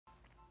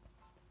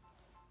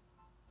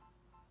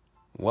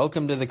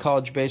Welcome to the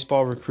College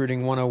Baseball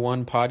Recruiting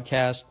 101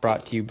 podcast,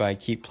 brought to you by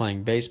Keep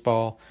Playing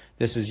Baseball.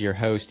 This is your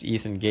host,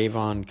 Ethan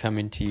Gavon,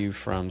 coming to you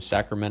from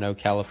Sacramento,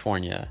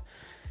 California.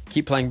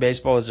 Keep Playing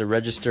Baseball is a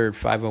registered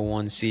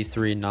 501c3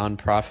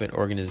 nonprofit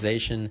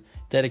organization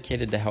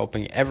dedicated to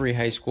helping every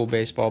high school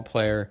baseball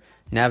player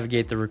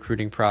navigate the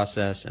recruiting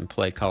process and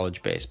play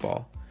college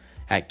baseball.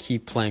 At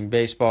Keep Playing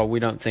Baseball, we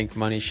don't think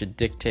money should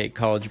dictate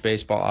college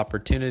baseball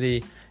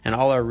opportunity, and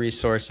all our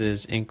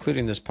resources,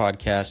 including this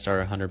podcast,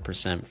 are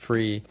 100%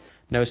 free.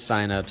 No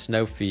signups,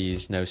 no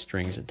fees, no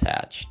strings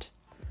attached.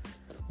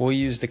 We'll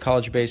use the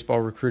College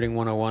Baseball Recruiting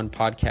 101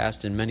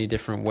 podcast in many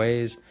different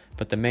ways,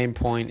 but the main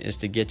point is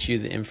to get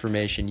you the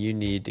information you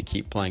need to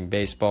keep playing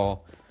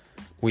baseball.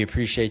 We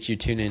appreciate you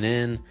tuning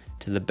in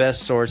to the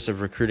best source of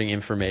recruiting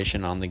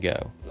information on the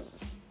go.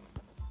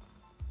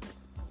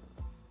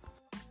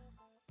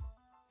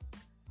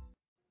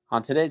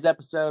 On today's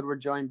episode, we're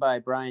joined by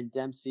Brian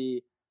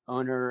Dempsey,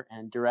 owner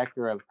and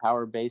director of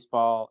Power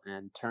Baseball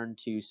and Turn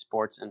 2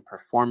 Sports and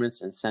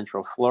Performance in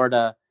Central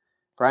Florida.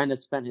 Brian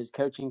has spent his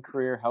coaching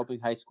career helping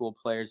high school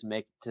players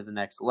make it to the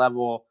next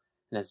level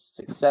and has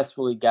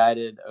successfully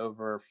guided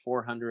over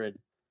 400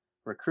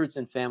 recruits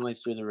and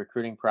families through the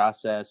recruiting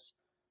process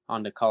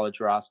onto college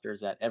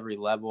rosters at every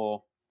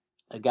level.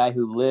 A guy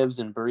who lives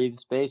and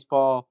breathes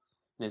baseball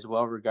and is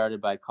well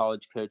regarded by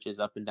college coaches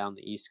up and down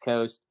the East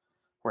Coast.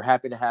 We're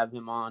happy to have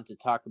him on to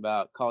talk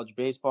about college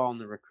baseball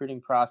and the recruiting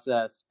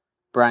process.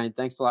 Brian,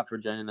 thanks a lot for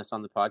joining us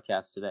on the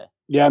podcast today.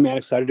 Yeah, man,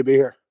 excited to be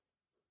here.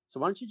 So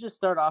why don't you just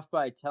start off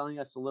by telling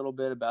us a little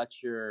bit about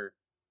your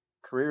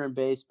career in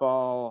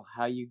baseball,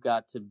 how you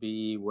got to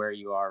be where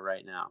you are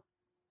right now?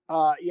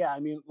 Yeah, I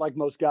mean, like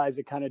most guys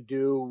that kind of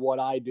do what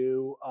I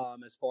do,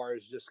 as far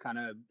as just kind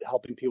of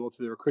helping people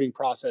through the recruiting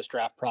process,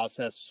 draft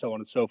process, so on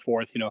and so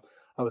forth. You know,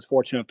 I was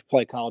fortunate enough to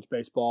play college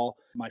baseball.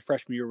 My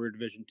freshman year, we were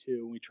Division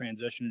II. We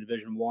transitioned to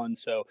Division I.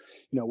 So,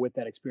 you know, with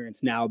that experience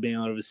now, being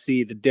able to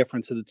see the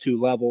difference of the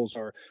two levels,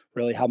 or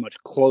really how much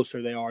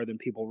closer they are than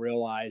people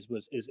realize,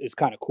 is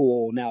kind of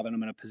cool. Now that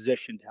I'm in a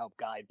position to help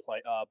guide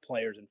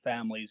players and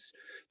families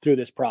through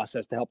this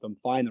process to help them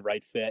find the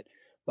right fit.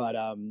 But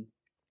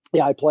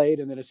yeah, I played,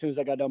 and then as soon as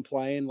I got done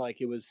playing,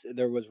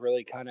 there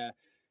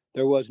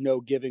was no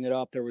giving it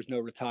up. There was no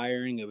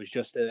retiring. It was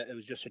just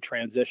a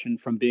transition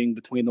from being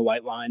between the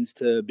white lines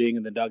to being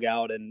in the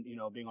dugout and, you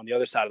know, being on the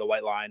other side of the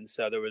white lines.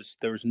 So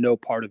there was no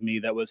part of me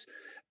that was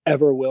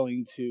ever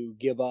willing to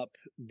give up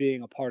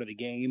being a part of the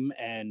game.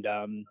 And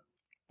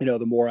you know,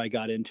 the more I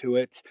got into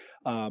it,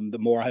 the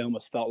more I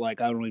almost felt like,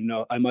 I don't even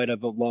know, I might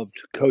have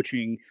loved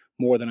coaching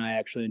more than I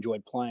actually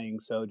enjoyed playing.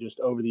 So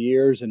just over the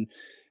years, and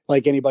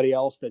like anybody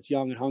else that's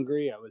young and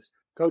hungry, I was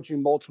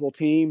coaching multiple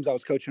teams. I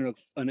was coaching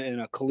in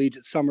a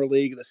collegiate summer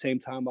league at the same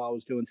time while I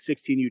was doing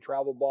 16U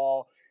travel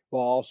ball,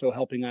 while also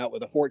helping out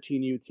with a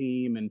 14U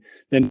team, and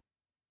then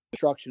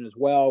instruction as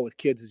well with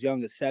kids as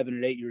young as 7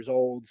 and 8 years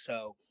old.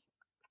 So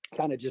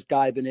kind of just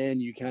diving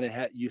in, you kind of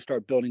you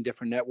start building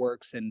different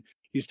networks, and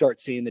you start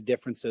seeing the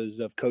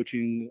differences of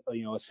coaching,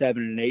 you know, a 7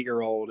 and 8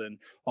 year old, and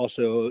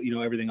also, you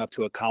know, everything up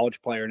to a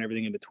college player and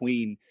everything in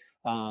between.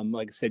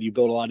 Like I said, you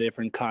build a lot of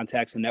different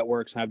contacts and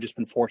networks, and I've just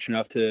been fortunate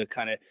enough to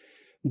kind of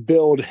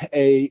build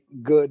a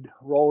good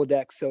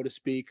Rolodex, so to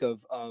speak, of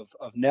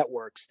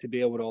networks to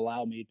be able to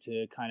allow me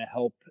to kind of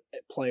help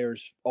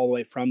players all the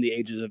way from the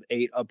ages of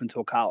 8 up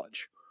until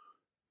college.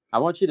 I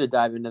want you to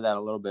dive into that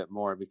a little bit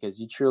more, because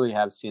you truly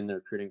have seen the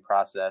recruiting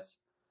process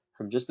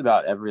from just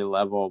about every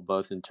level,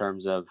 both in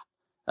terms of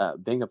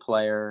being a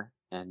player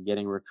and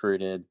getting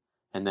recruited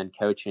and then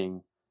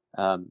coaching.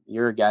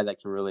 You're a guy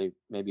that can really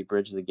maybe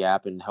bridge the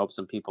gap and help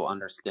some people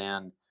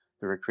understand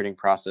the recruiting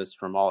process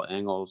from all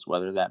angles,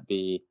 whether that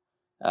be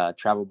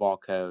travel ball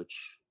coach,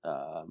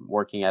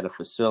 working at a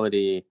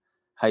facility,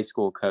 high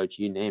school coach,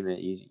 you name it,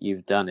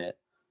 you've done it.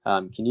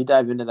 Can you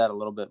dive into that a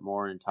little bit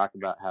more and talk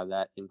about how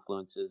that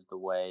influences the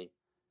way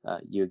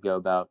you go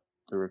about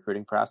the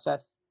recruiting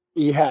process?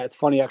 Yeah, it's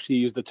funny actually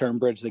you use the term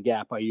bridge the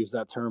gap. I use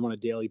that term on a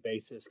daily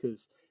basis,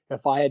 because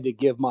if I had to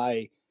give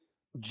my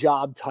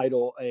job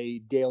title a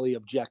daily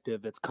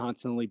objective, it's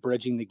constantly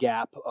bridging the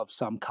gap of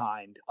some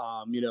kind.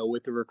 You know,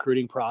 with the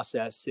recruiting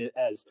process,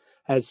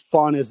 as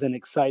fun as and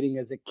exciting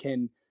as it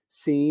can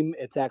seem,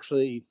 it's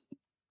actually,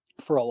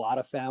 for a lot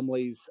of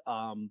families,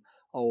 a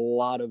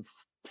lot of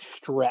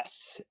stress.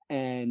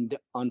 And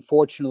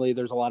unfortunately,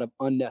 there's a lot of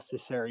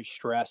unnecessary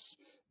stress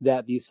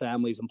that these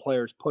families and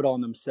players put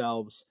on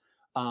themselves.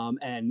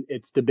 And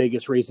it's the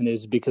biggest reason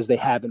is because they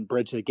haven't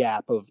bridged the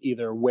gap of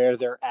either where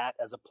they're at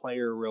as a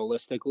player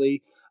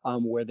realistically,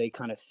 where they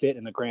kind of fit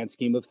in the grand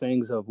scheme of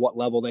things, of what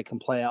level they can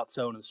play out,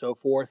 so on and so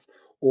forth,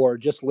 or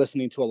just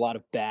listening to a lot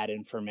of bad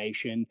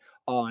information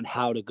on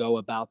how to go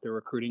about the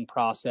recruiting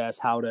process,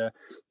 how to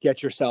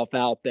get yourself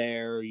out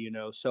there, you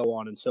know, so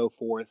on and so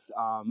forth.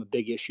 A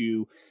big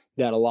issue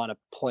that a lot of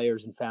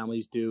players and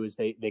families do is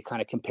they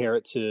kind of compare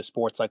it to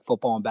sports like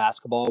football and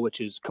basketball, which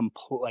is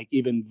like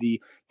even the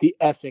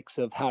ethics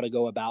of how to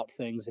go about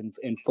things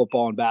in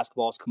football and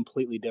basketball is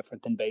completely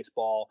different than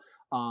baseball.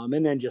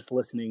 And then just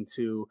listening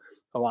to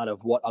a lot of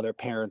what other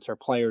parents or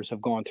players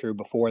have gone through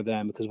before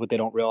them, because what they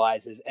don't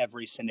realize is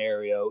every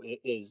scenario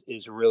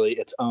is really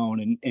its own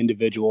and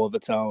individual of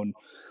its own.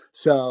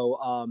 So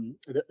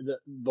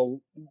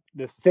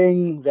the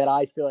thing that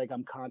I feel like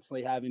I'm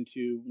constantly having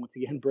to once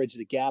again bridge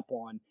the gap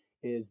on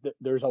is that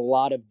there's a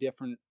lot of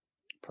different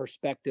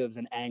perspectives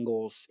and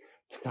angles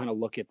to kind of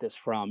look at this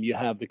from. You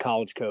have the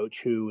college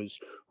coach who is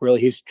really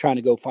he's trying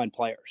to go find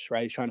players,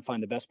 right? He's trying to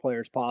find the best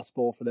players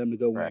possible for them to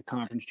go win a Right.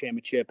 conference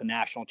championship, a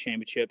national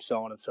championship,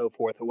 so on and so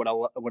forth, or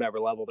whatever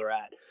level they're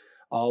at.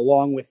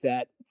 Along with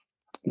that,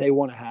 they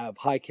want to have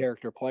high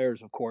character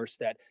players, of course,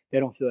 that they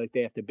don't feel like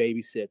they have to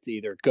babysit to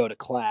either go to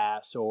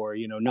class or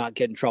not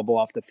get in trouble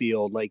off the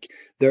field. Like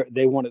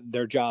they want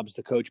their jobs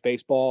to coach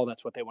baseball.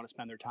 That's what they want to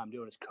spend their time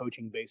doing is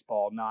coaching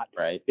baseball, not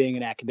Right. being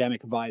an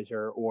academic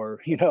advisor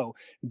or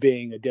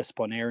being a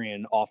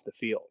disciplinarian off the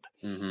field.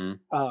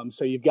 Mm-hmm.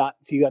 So you got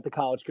the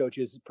college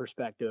coach's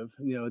perspective,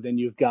 then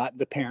you've got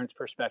the parents'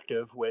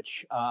 perspective,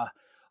 which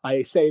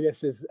I say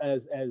this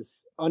as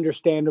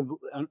understandable.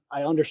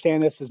 I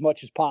understand this as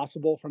much as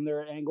possible from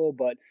their angle,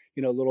 but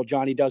little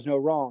Johnny does no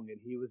wrong, and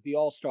he was the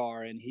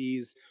all-star, and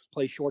he's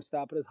played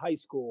shortstop at his high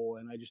school,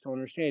 and I just don't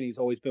understand. He's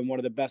always been one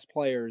of the best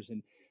players,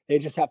 and they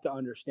just have to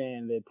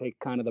understand that take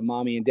kind of the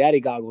mommy and daddy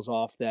goggles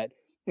off that.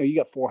 You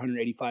got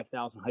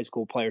 485,000 high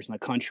school players in the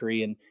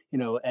country, and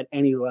at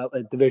any level,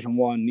 at Division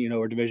One,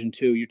 or Division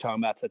Two, you're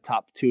talking about the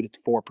top 2 to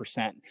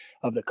 4%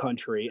 of the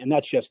country, and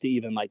that's just to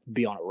even like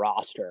be on a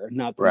roster,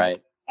 not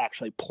Right.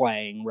 actually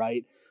playing,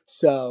 right?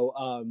 So,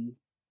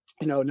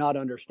 not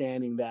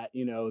understanding that,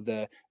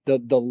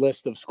 the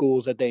list of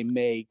schools that they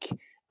make,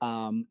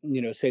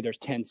 say there's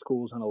 10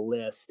 schools on a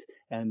list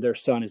and their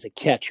son is a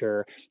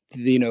catcher,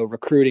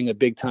 recruiting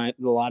a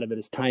lot of it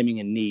is timing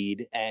and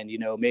need. And,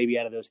 maybe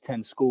out of those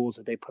 10 schools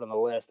that they put on the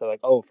list, they're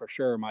like, oh, for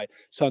sure, my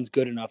son's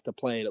good enough to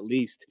play at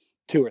least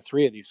two or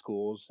three of these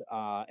schools.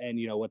 And,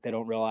 what they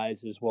don't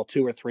realize is, well,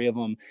 two or three of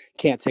them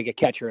can't take a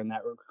catcher in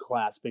that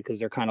class because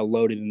they're kind of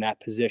loaded in that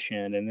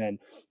position. And then,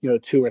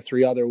 two or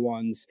three other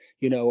ones,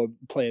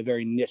 play a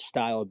very niche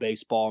style of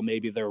baseball.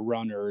 Maybe they're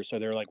runners or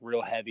they're like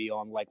real heavy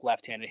on like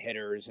left-handed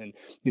hitters. And,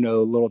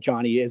 little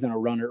Johnny isn't a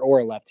runner or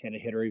a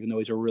left-handed hitter, even though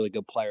he's a really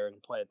good player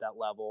and play at that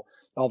level.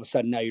 All of a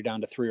sudden now you're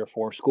down to three or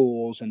four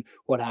schools. And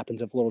what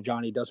happens if little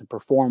Johnny doesn't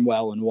perform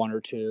well in one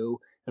or two,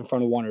 in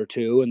front of one or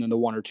two, and then the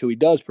one or two he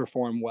does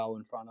perform well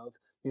in front of,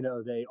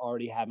 they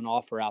already have an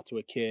offer out to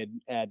a kid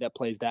that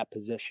plays that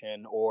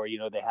position, or,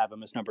 they have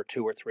him as number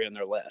two or three on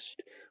their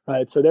list,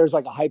 right? So there's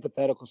like a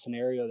hypothetical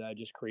scenario that I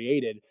just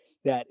created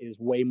that is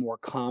way more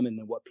common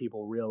than what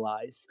people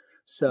realize.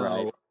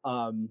 Right.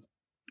 So,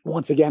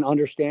 once again,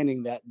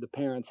 understanding that the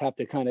parents have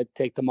to kind of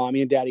take the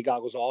mommy and daddy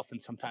goggles off,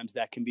 and sometimes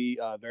that can be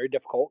very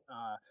difficult.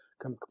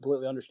 Can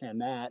completely understand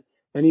that.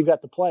 And you've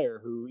got the player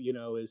who,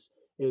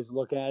 is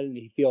looking at it and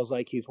he feels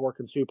like he's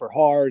working super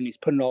hard and he's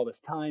putting all this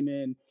time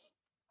in,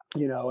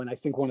 and I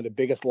think one of the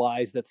biggest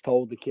lies that's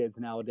told to kids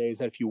nowadays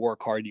that if you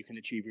work hard, you can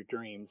achieve your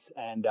dreams.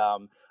 And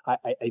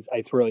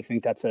I really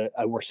think that's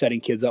we're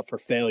setting kids up for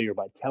failure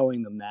by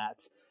telling them that,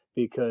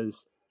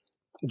 because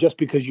just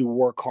because you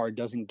work hard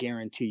doesn't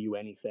guarantee you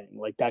anything.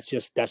 Like that's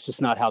just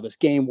not how this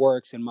game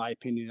works. In my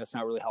opinion, that's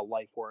not really how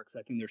life works.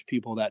 I think there's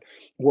people that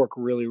work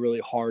really, really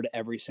hard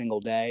every single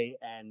day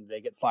and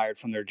they get fired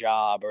from their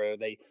job, or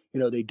they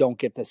don't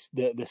get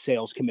the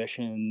sales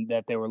commission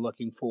that they were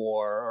looking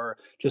for, or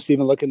just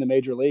even look in the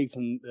major leagues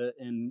and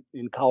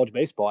in college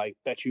baseball. I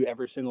bet you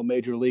every single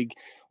major league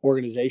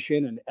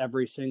organization and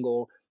every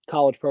single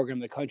college program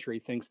in the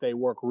country thinks they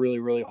work really,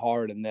 really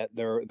hard and that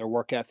their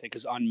work ethic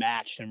is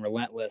unmatched and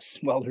relentless.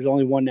 Well, there's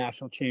only one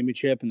national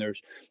championship and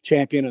there's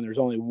champion and there's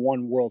only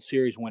one World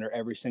Series winner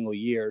every single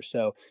year.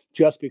 So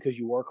just because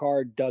you work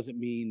hard doesn't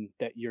mean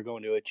that you're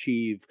going to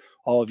achieve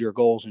all of your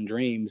goals and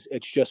dreams.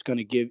 It's just going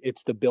to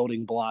it's the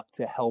building block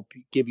to help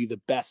give you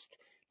the best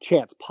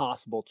chance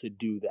possible to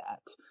do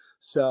that.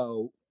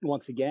 So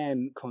once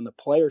again, from the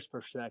player's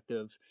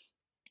perspective,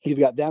 you've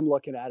got them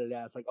looking at it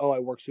as like, oh, I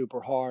work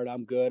super hard.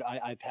 I'm good.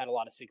 I've had a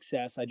lot of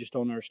success. I just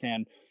don't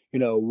understand,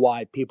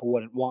 why people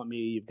wouldn't want me.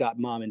 You've got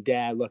mom and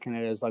dad looking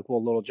at it as like,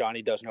 well, little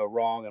Johnny does no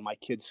wrong and my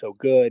kid's so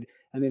good.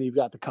 And then you've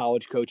got the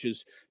college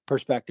coaches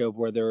perspective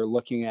where they're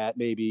looking at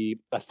maybe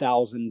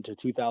 1,000 to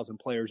 2,000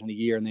 players in a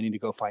year and they need to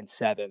go find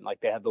seven. Like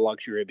they have the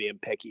luxury of being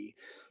picky.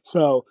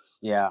 So,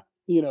 Yeah.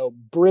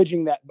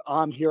 bridging that,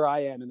 here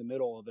I am in the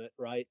middle of it,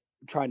 right?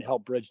 Trying to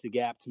help bridge the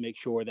gap to make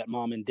sure that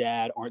mom and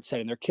dad aren't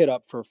setting their kid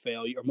up for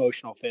failure,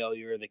 emotional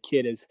failure. The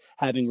kid is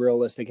having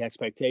realistic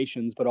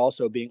expectations, but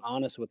also being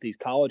honest with these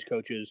college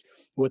coaches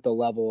with the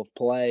level of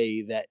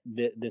play that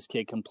this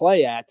kid can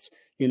play at,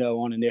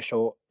 on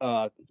initial,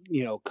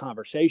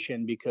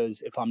 conversation. Because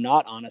if I'm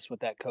not honest with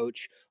that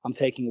coach, I'm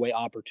taking away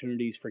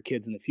opportunities for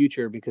kids in the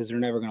future because they're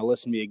never going to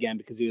listen to me again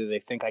because either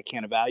they think I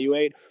can't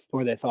evaluate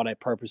or they thought I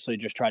purposely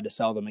just tried to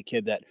sell them a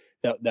kid that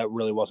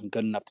really wasn't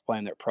good enough to play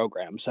in their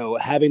program. So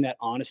having that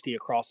honesty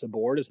across the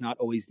board is not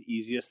always the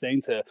easiest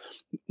thing to,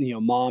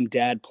 mom,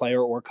 dad,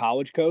 player, or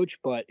college coach,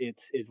 but it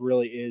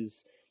really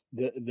is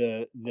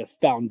the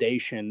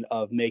foundation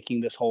of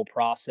making this whole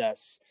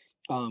process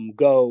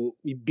go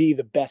be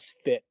the best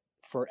fit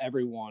for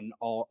everyone,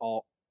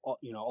 all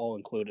all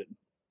included.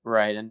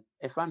 Right. And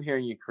if I'm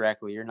hearing you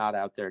correctly, you're not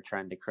out there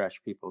trying to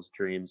crush people's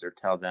dreams or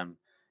tell them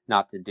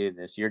not to do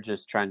this. You're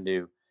just trying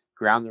to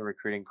ground the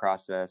recruiting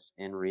process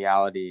in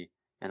reality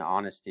and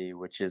honesty,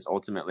 which is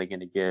ultimately going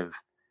to give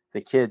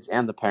the kids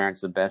and the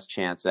parents the best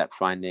chance at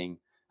finding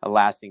a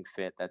lasting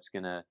fit that's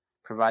going to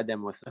provide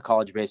them with a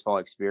college baseball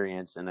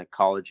experience and a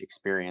college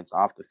experience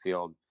off the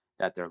field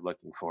that they're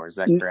looking for. Is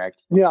that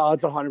correct? Yeah,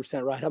 that's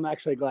 100% right. I'm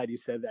actually glad you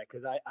said that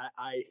because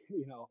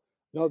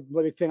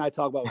the thing I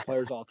talk about with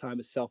players all the time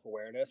is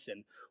self-awareness.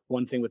 And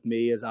one thing with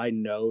me is I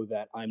know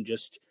that I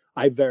just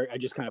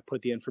kind of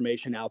put the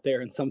information out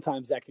there, and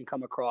sometimes that can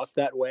come across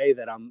that way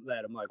that I'm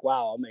like,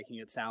 wow, I'm making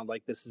it sound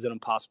like this is an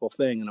impossible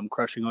thing and I'm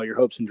crushing all your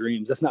hopes and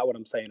dreams. That's not what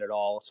I'm saying at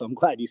all. So I'm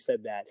glad you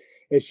said that.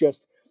 It's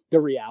just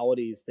the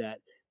realities that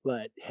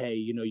hey,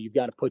 you've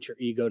got to put your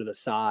ego to the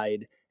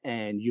side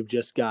and you've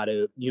just got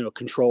to,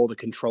 control the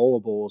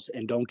controllables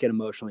and don't get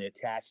emotionally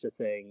attached to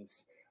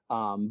things,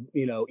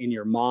 in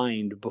your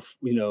mind,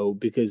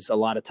 because a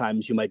lot of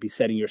times you might be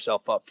setting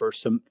yourself up for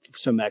some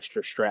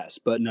extra stress.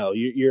 But no,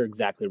 you're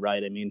exactly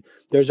right. I mean,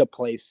 there's a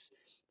place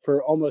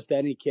for almost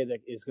any kid that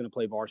is going to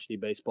play varsity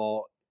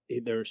baseball.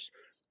 There's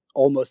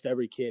almost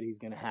every kid he's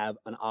going to have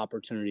an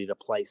opportunity to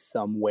play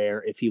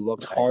somewhere if he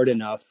looks hard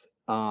enough,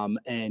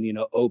 and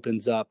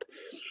opens up,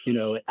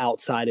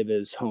 outside of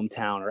his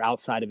hometown or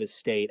outside of his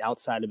state,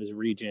 outside of his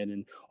region,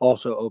 and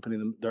also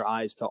opening their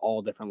eyes to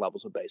all different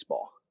levels of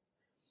baseball.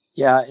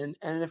 Yeah,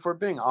 and if we're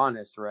being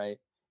honest, right,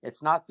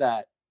 it's not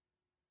that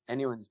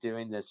anyone's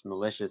doing this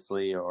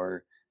maliciously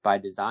or by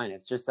design.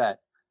 It's just that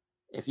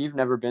if you've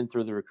never been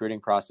through the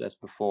recruiting process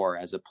before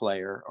as a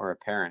player or a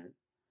parent,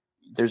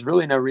 there's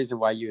really no reason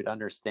why you would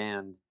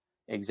understand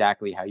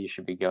exactly how you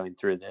should be going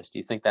through this. Do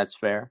you think that's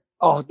fair?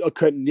 Oh,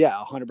 couldn't, yeah,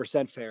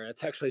 100% fair.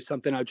 That's actually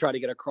something I try to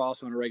get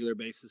across on a regular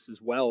basis as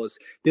well. Is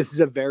this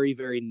is a very,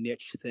 very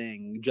niche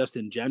thing, just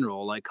in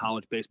general, like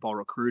college baseball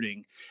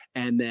recruiting,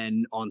 and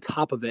then on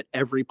top of it,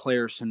 every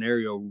player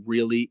scenario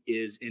really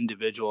is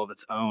individual of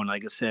its own.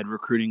 Like I said,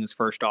 recruiting is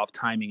first off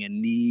timing and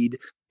need.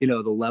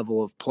 The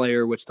level of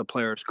player which the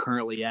player is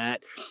currently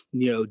at.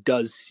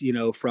 Does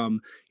from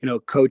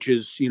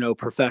coaches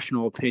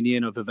professional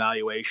opinion of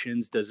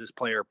evaluations, does this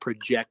player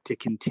project to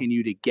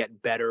continue to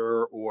get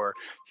better or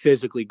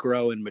physically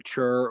grow and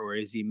mature, or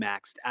is he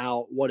maxed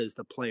out? What is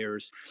the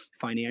player's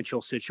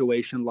financial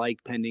situation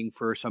like? Pending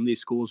for some of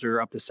these schools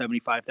are up to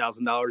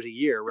 $75,000 a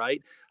year,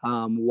 right?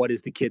 What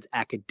is the kid's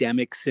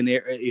academic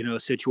scenario,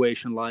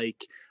 situation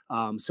like?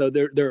 So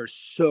there are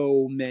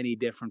so many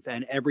different,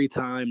 and every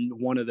time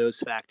one of those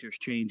factors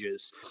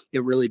changes,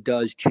 it really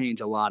does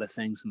change a lot of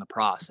things in the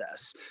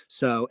process.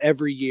 So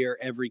every year,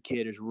 every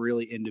kid is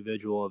really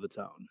individual of its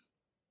own.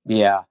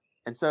 Yeah.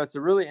 And so it's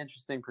a really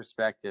interesting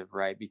perspective,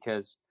 right?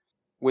 Because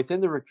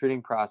within the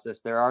recruiting process,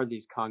 there are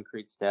these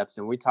concrete steps,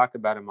 and we talk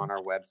about them on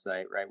our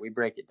website, right? We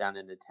break it down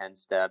into 10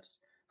 steps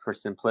for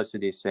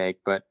simplicity's sake,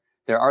 but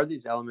there are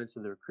these elements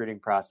of the recruiting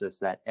process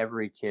that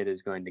every kid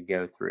is going to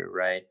go through,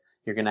 right?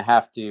 You're going to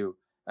have to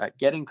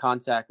get in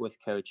contact with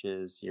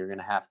coaches. You're going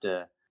to have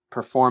to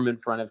perform in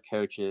front of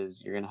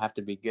coaches. You're going to have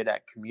to be good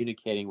at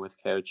communicating with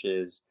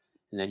coaches.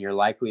 And then you're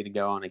likely to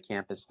go on a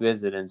campus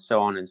visit and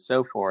so on and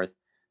so forth.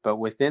 But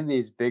within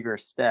these bigger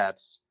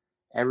steps,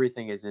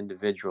 everything is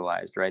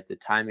individualized, right? The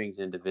timing's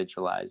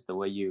individualized. The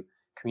way you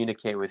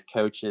communicate with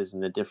coaches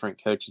and the different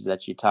coaches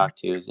that you talk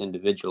to is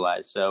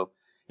individualized. So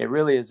it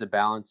really is a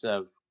balance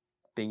of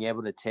being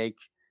able to take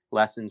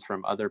lessons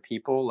from other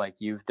people like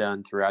you've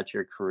done throughout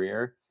your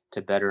career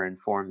to better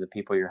inform the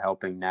people you're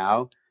helping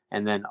now,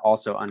 and then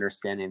also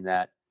understanding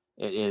that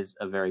it is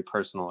a very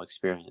personal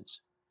experience.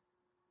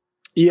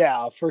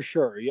 Yeah, for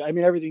sure. Yeah, I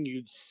mean, everything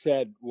you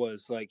said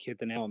was like hit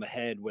the nail on the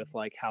head with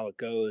like how it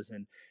goes,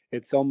 and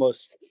it's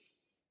almost,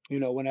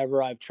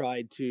 whenever I've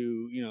tried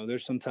to,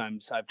 there's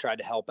sometimes I've tried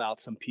to help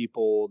out some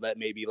people that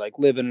maybe like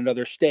live in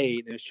another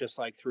state, and it's just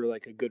like through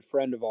like a good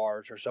friend of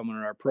ours or someone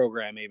in our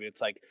program. Maybe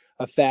it's like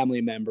a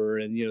family member,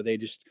 and they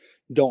just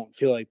don't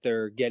feel like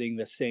they're getting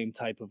the same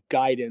type of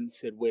guidance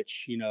at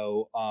which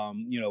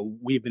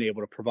we've been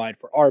able to provide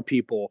for our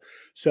people.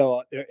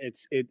 So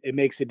it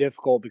makes it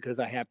difficult because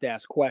I have to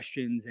ask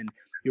questions, and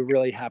you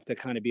really have to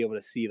kind of be able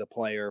to see the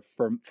player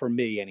for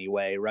me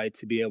anyway, right?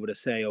 To be able to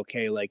say,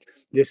 okay, like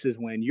this is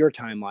when your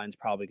timeline's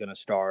probably going to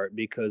start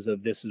because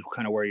of this is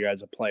kind of where you're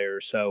as a player.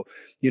 So,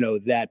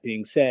 that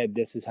being said,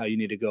 this is how you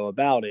need to go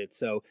about it.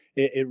 So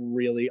it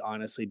really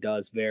honestly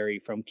does vary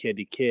from kid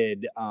to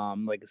kid.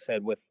 Like I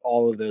said, with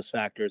all of those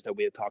factors that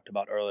we had talked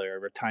about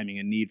earlier, timing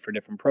and need for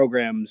different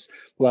programs,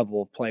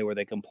 level of play where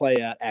they can play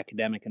at,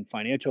 academic and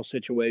financial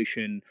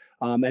situation.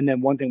 And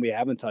then one thing we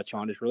haven't touched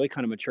on is really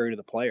kind of maturity of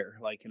the player.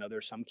 Like,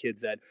 there's some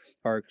kids that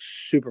are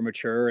super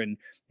mature and,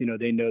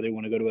 they know they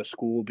want to go to a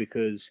school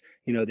because,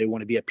 they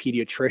want to be a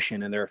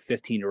pediatrician and they're a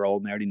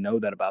 15-year-old and they already know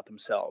that about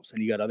themselves.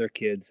 And you got other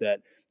kids that,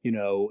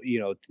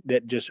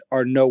 that just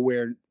are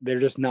nowhere.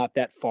 They're just not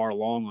that far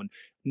along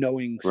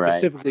knowing Right.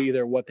 specifically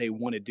either what they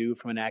want to do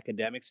from an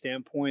academic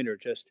standpoint or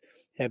just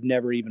have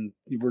never even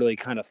really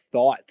kind of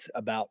thought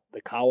about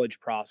the college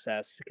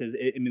process because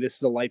I mean this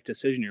is a life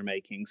decision you're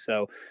making.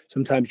 So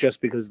sometimes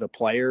just because the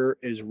player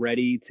is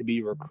ready to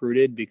be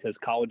recruited because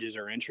colleges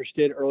are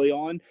interested early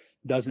on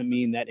doesn't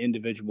mean that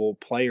individual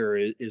player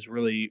is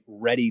really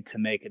ready to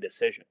make a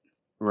decision.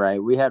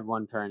 Right. We had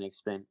one parent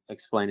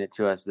explain it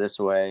to us this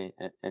way,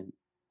 and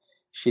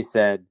she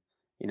said,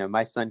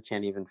 my son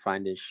can't even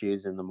find his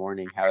shoes in the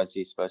morning. How is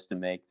he supposed to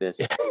make this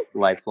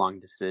lifelong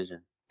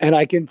decision? And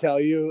I can tell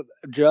you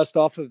just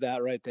off of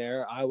that right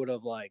there, I would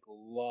have like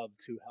loved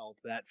to help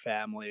that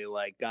family,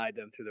 like guide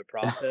them through the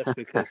process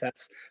because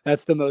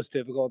that's the most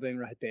difficult thing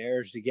right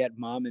there is to get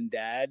mom and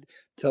dad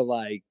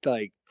to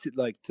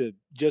to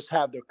just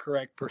have the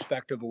correct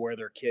perspective of where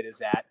their kid is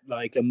at,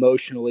 like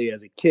emotionally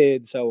as a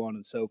kid, so on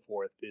and so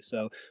forth.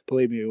 So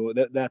believe me,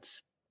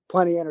 that's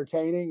plenty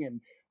entertaining and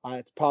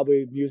it's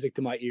probably music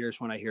to my ears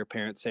when I hear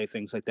parents say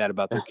things like that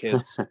about their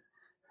kids.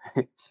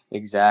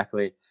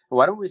 Exactly.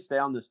 Why don't we stay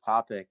on this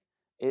topic?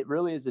 It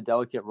really is a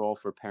delicate role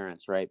for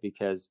parents, right?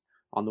 Because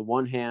on the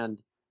one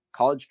hand,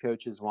 college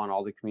coaches want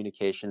all the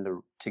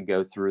communication to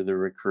go through the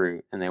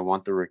recruit and they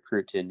want the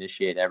recruit to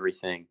initiate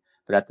everything.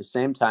 But at the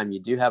same time,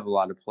 you do have a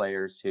lot of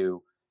players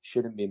who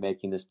shouldn't be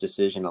making this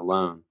decision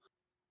alone.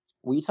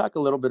 Will you talk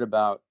a little bit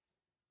about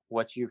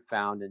what you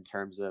found in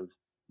terms of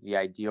the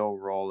ideal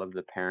role of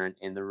the parent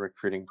in the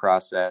recruiting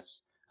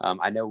process?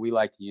 I know we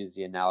like to use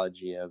the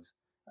analogy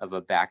of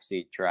a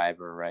backseat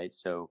driver, right?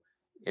 So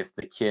if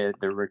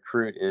the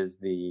recruit is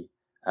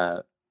uh,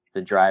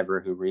 the driver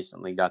who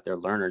recently got their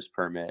learner's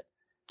permit,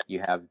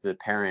 you have the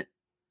parent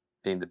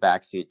being the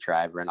backseat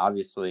driver, and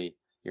obviously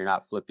you're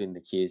not flipping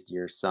the keys to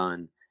your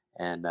son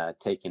and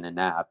taking a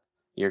nap.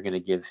 You're going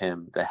to give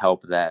him the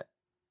help that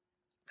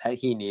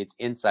he needs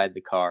inside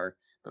the car.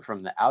 But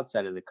from the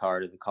outside of the car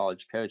to the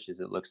college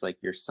coaches, it looks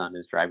like your son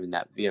is driving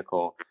that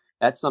vehicle.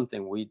 That's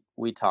something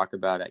we talk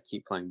about at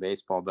Keep Playing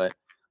Baseball. But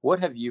what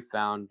have you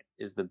found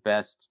is the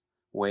best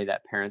way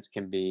that parents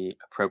can be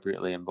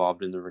appropriately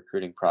involved in the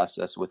recruiting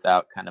process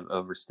without kind of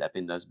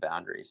overstepping those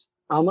boundaries?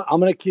 I'm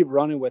gonna keep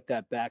running with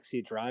that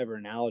backseat driver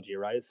analogy,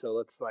 right? So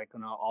let's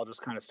I'll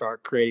just kind of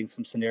start creating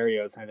some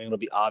scenarios. And I think it'll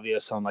be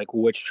obvious on like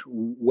which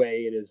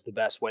way it is the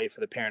best way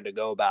for the parent to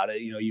go about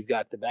it. You've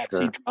got the backseat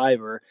Sure.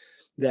 driver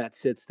that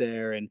sits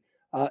there and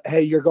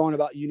hey, you're going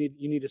about you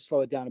need to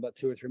slow it down about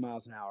 2 or 3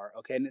 miles an hour.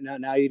 Okay,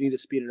 now you need to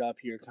speed it up.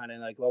 You're kind of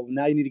like, well,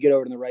 now you need to get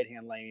over to the right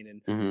hand lane and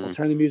we'll Hmm.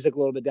 turn the music a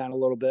little bit down a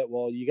little bit.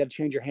 Well, you got to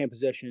change your hand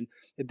position.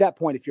 At that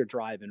point, if you're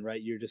driving,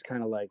 right, you're just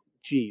kind of like,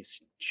 geez,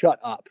 shut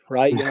up,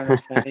 right? You know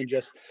what I'm saying?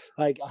 Just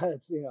like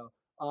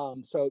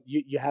so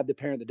you have the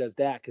parent that does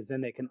that because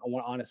then they can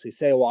honestly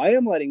say, well, I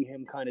am letting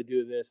him kind of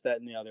do this, that,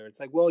 and the other. It's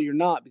like, well, you're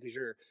not because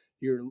you're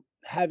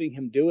having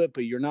him do it,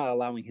 but you're not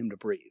allowing him to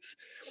breathe.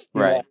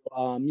 Right.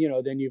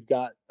 Then you've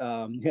got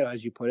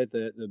as you put it,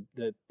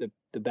 the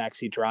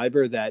backseat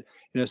driver that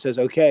says,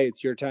 okay,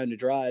 it's your time to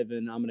drive,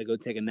 and I'm gonna go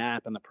take a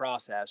nap in the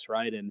process,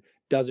 right? And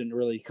doesn't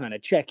really kind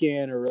of check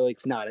in or really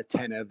it's not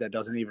attentive, that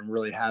doesn't even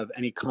really have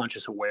any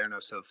conscious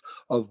awareness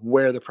of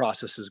where the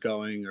process is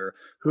going or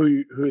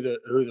who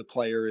the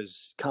player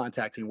is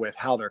contacting with,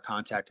 how they're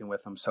contacting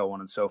with them, so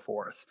on and so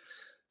forth.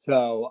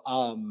 So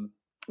I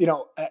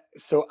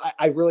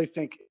really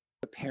think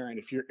the parent,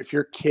 if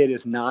your kid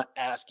is not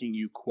asking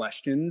you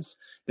questions,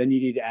 then you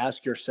need to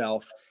ask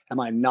yourself, am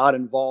I not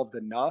involved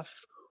enough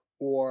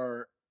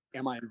or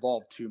am I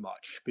involved too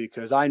much?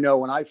 Because I know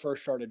when I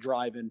first started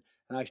driving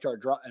and I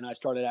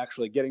started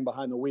actually getting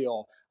behind the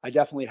wheel, I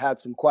definitely had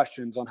some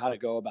questions on how to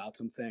go about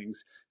some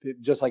things.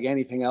 Just like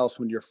anything else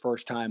when you're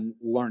first time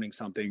learning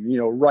something,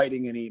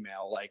 writing an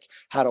email, like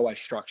how do I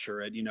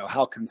structure it?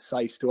 How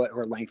concise do I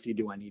or lengthy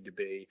do I need to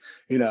be?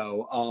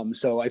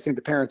 So I think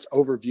the parents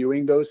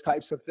overviewing those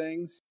types of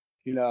things,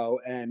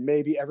 and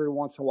maybe every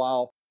once in a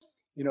while,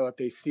 if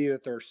they see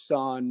that their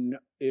son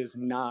is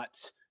not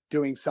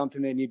doing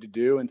something they need to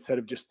do, instead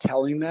of just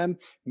telling them,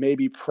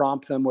 maybe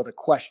prompt them with a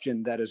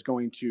question that is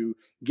going to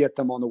get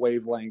them on the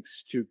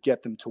wavelengths to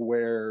get them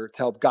to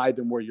help guide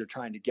them where you're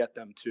trying to get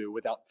them to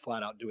without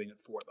flat out doing it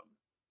for them.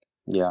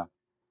 Yeah.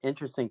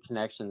 Interesting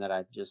connection that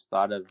I just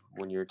thought of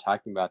when you were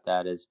talking about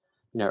that is,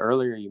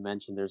 earlier you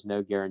mentioned there's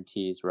no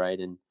guarantees, right?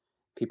 And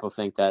people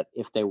think that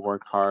if they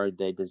work hard,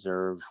 they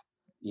deserve,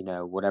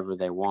 whatever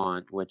they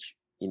want, which,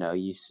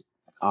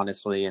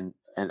 honestly and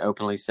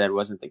openly said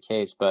wasn't the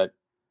case. But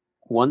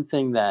one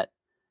thing that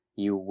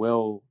you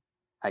will,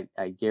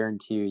 I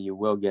guarantee you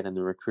will get in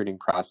the recruiting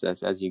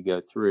process as you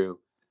go through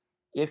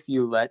if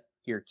you let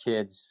your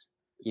kids,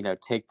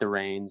 take the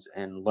reins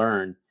and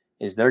learn,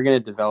 is they're going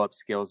to develop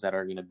skills that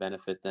are going to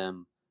benefit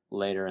them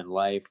later in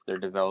life. They're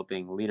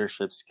developing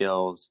leadership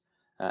skills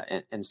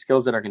and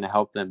skills that are going to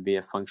help them be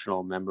a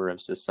functional member of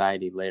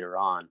society later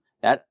on.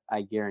 That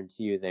I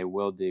guarantee you they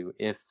will do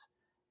if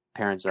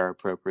parents are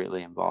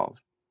appropriately involved.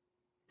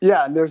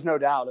 Yeah, and there's no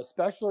doubt,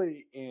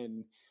 especially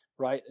in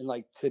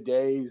like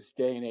today's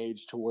day and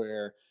age to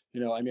where,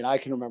 I mean, I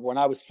can remember when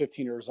I was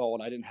 15 years old,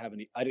 I didn't have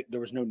there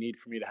was no need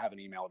for me to have an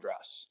email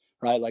address,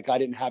 right? Like I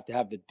didn't have to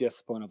have the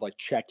discipline of like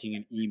checking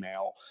an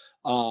email.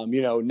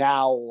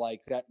 Now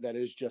like that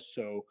is just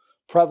so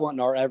prevalent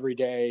in our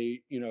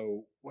everyday,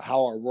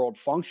 how our world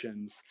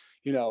functions,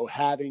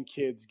 having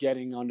kids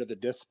getting under the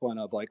discipline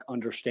of like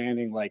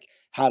understanding like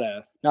how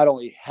to not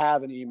only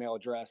have an email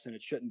address, and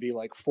it shouldn't be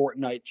like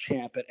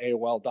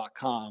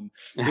fortnitechamp@aol.com,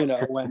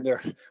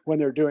 when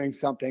they're doing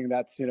something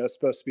that's,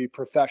 supposed to be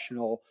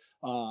professional.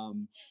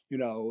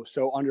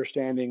 So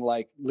understanding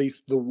like at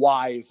least the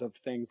whys of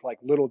things, like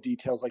little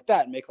details like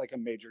that, make like a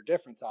major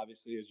difference,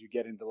 obviously, as you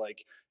get into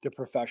like the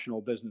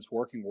professional business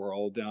working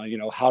world.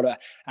 How to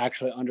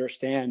actually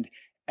understand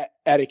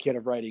etiquette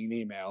of writing an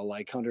email,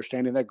 like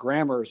understanding that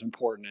grammar is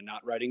important and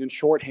not writing in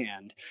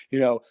shorthand.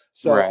 So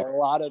Right. a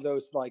lot of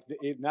those, like,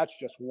 and that's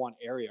just one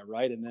area,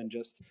 right? And then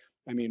just,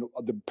 I mean,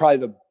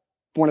 probably the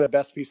one of the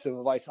best pieces of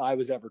advice I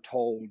was ever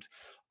told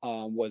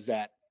was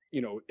that,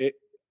 it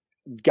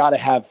got to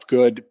have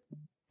good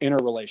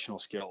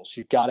interrelational skills.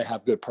 You've got to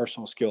have good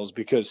personal skills,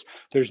 because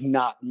there's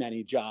not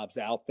many jobs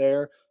out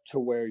there to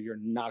where you're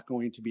not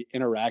going to be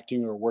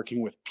interacting or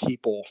working with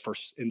people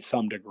in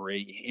some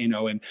degree, and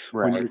when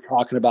Right. you're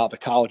talking about the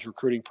college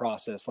recruiting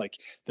process, like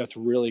that's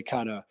really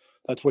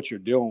that's what you're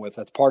dealing with.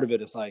 That's part of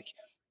it, is like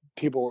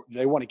people,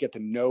 they want to get to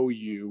know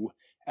you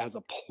as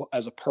a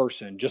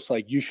person, just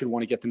like you should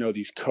want to get to know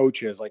these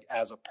coaches like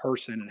as a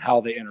person, and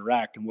how they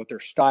interact and what their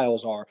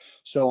styles are,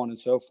 so on and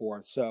so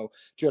forth. So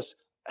just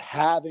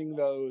having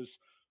those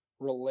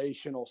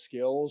relational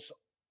skills,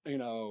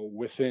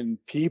 within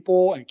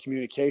people, and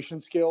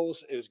communication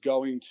skills is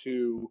going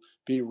to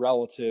be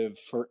relative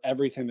for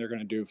everything they're going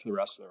to do for the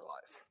rest of their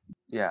life.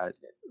 Yeah,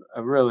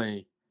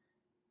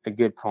 a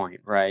good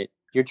point, right?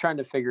 You're trying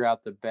to figure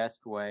out the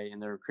best way in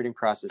the recruiting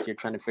process. You're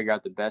trying to figure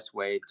out the best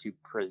way to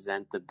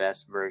present the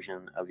best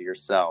version of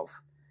yourself.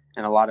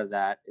 And a lot of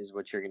that is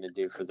what you're going to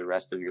do for the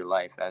rest of your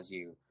life as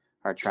you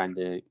are trying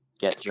to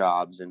get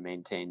jobs and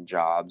maintain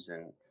jobs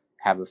and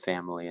have a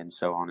family and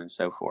so on and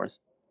so forth.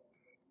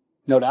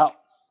 No doubt.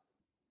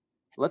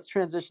 Let's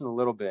transition a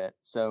little bit.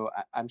 So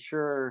I'm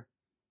sure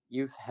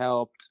you've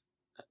helped,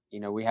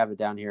 we have it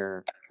down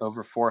here,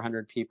 over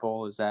 400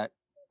 people. Is that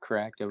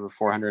correct? Over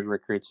 400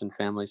 recruits and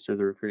families through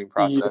the recruiting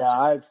process? Yeah,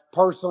 I've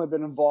personally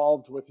been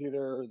involved with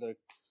either the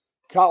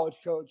college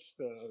coach,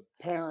 the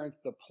parent,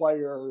 the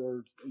player,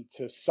 or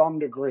to some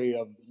degree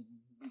of,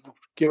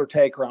 give or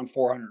take, around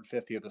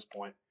 450 at this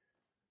point.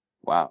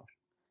 Wow.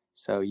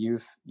 So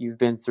you've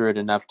been through it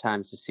enough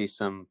times to see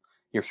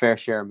your fair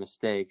share of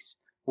mistakes.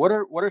 What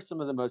are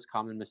some of the most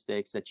common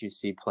mistakes that you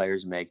see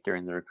players make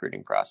during the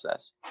recruiting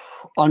process?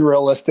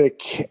 Unrealistic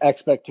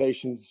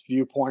expectations,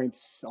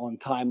 viewpoints on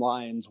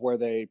timelines where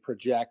they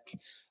project,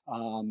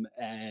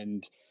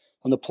 and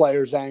on the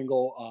player's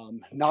angle,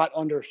 not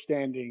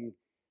understanding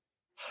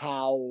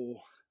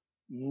how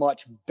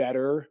much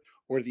better,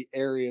 or the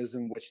areas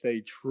in which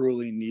they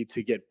truly need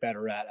to get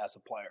better at as a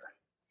player.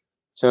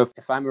 So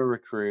if I'm a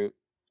recruit,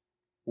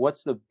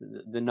 what's the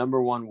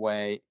number one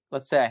way?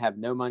 Let's say I have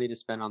no money to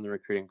spend on the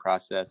recruiting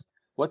process.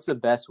 What's the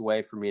best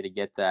way for me to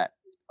get that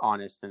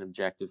honest and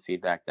objective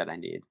feedback that I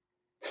need?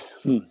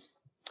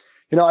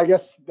 I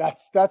guess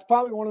that's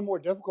probably one of the more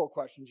difficult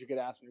questions you could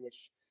ask me,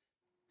 which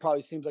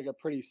probably seems like a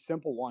pretty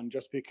simple one,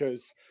 just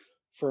because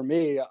for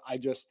me,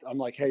 I'm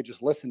like, hey,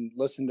 just listen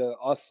to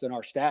us and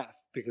our staff,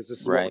 because this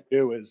is what Right. we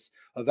do, is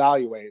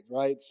evaluate,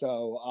 right?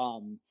 So,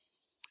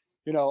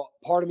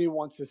 part of me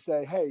wants to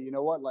say, hey, you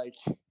know what, like,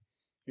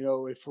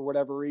 if for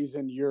whatever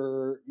reason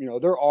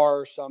there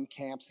are some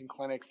camps and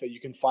clinics that you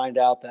can find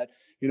out that,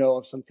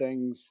 of some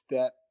things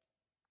that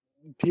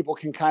people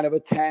can kind of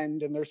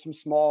attend, and there's some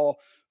small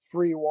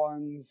free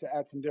ones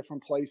at some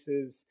different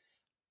places.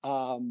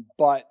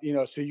 But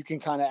so you can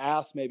kind of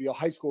ask maybe a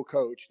high school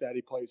coach that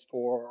he plays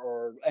for,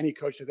 or any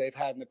coach that they've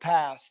had in the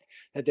past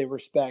that they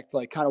respect,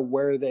 like kind of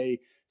where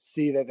they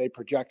see that they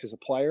project as a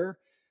player.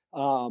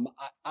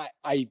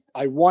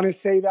 I want to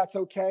say that's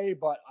okay,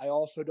 but I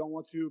also don't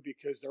want to,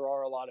 because there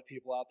are a lot of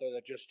people out there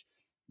that just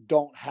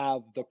don't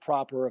have the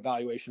proper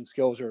evaluation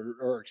skills,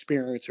 or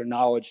experience, or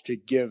knowledge to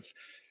give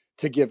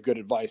good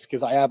advice.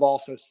 Because I have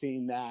also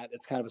seen that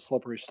it's kind of a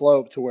slippery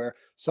slope, to where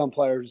some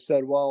players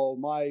said, well,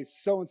 my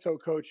so-and-so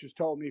coach has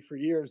told me for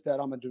years that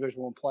I'm a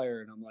Division I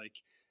player. And I'm like,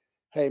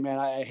 hey, man,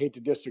 I hate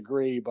to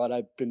disagree, but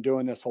I've been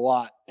doing this a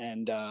lot,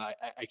 and I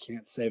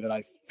can't say that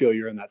I feel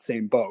you're in that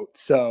same boat.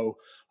 So,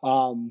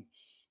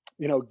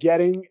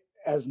 getting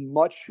as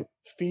much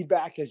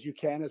feedback as you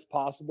can as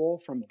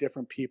possible from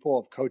different people,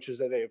 of coaches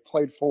that they have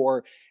played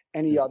for,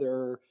 any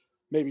other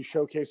maybe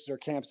showcases or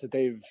camps that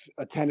they've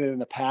attended in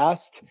the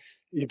past,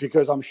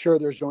 because I'm sure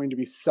there's going to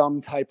be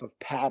some type of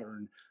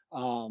pattern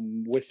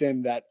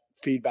within that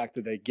feedback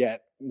that they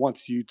get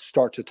once you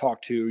start to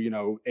talk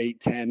to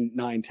 8, 10,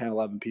 9, 10,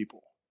 11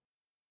 people.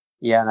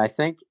 Yeah, and I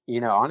think,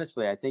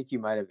 honestly, I think you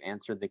might have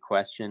answered the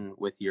question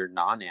with your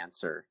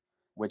non-answer,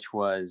 which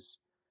was,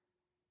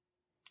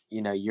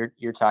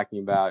 you're talking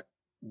about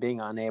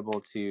being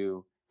unable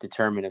to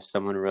determine if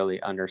someone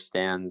really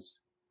understands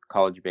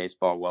college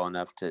baseball well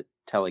enough to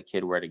tell a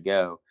kid where to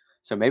go.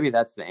 So maybe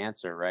that's the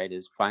answer, right?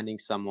 Is finding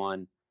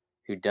someone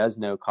who does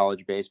know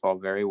college baseball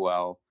very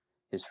well,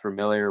 is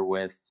familiar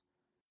with,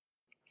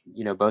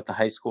 both the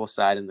high school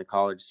side and the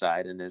college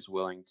side, and is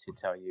willing to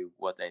tell you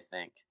what they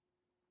think.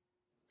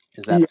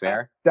 Is Yeah, that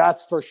fair?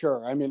 that's for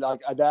sure. I mean, like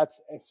that's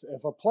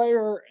if a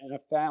player and a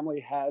family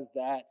has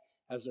that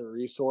as a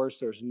resource,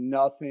 there's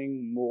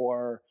nothing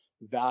more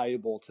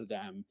valuable to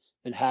them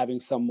than having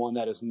someone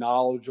that is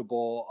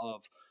knowledgeable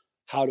of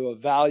how to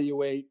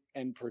evaluate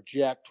and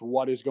project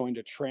what is going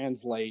to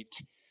translate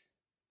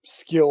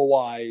skill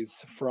wise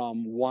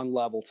from one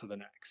level to the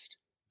next.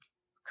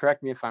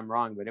 Correct me if I'm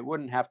wrong, but it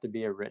wouldn't have to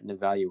be a written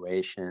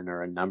evaluation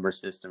or a number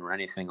system or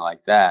anything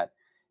like that.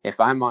 If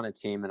I'm on a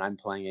team and I'm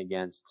playing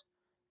against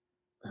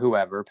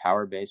whoever,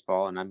 Power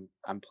Baseball, and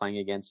I'm playing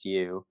against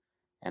you,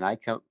 and I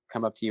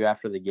come up to you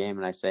after the game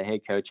and I say, "Hey,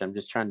 coach, I'm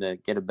just trying to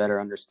get a better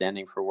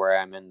understanding for where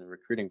I'm in the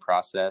recruiting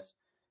process,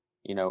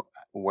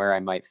 where I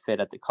might fit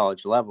at the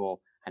college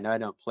level. I know I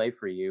don't play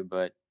for you,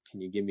 but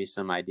can you give me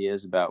some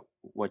ideas about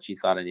what you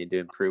thought I need to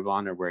improve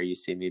on or where you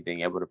see me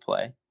being able to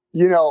play?"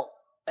 You know,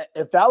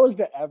 if that was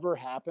to ever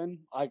happen,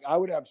 like I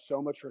would have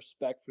so much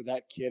respect for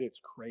that kid. It's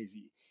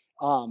crazy.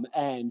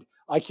 And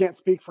I can't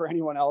speak for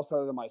anyone else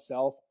other than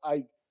myself.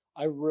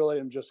 I really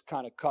am just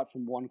kind of cut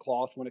from one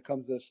cloth when it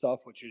comes to this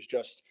stuff, which is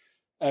just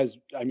as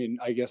I mean,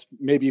 I guess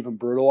maybe even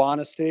brutal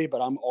honesty,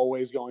 but I'm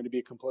always going to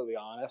be completely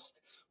honest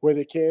with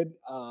a kid.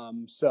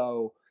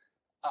 So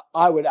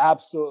I would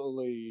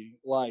absolutely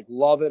like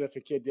love it if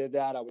a kid did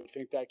that. I would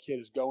think that kid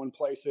is going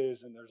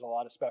places, and there's a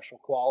lot of special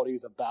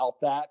qualities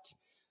about that.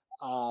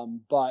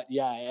 But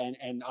yeah,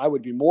 and I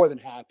would be more than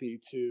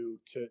happy to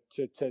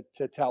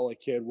tell a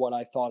kid what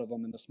I thought of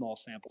him in the small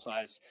sample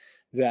size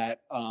that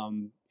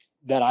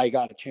I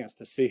got a chance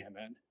to see him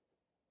in.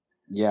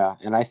 Yeah,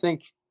 and I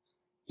think,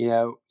 you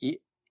know,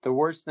 the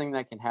worst thing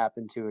that can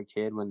happen to a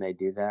kid when they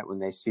do that, when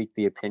they seek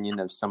the opinion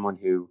of someone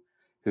who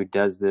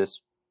does this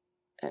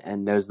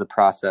and knows the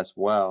process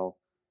well,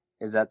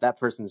 is that that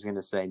person's going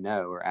to say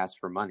no or ask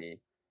for money,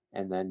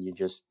 and then you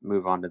just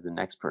move on to the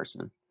next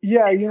person.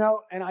 Yeah,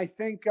 and I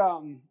think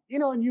and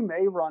you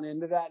may run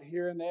into that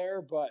here and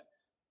there, but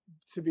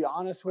to be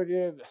honest with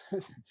you,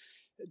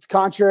 it's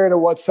contrary to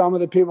what some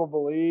of the people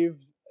believe.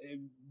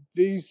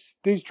 These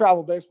these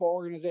travel baseball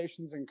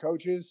organizations and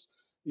coaches,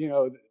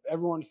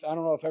 everyone. I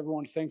don't know if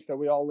everyone thinks that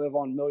we all live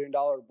on $1 Million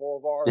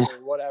Boulevard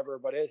or whatever,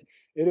 but it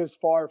is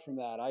far from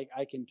that.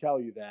 I can tell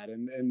you that,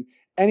 and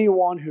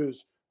anyone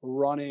who's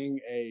running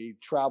a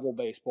travel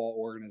baseball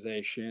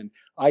organization,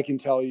 I can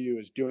tell you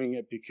is doing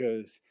it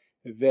because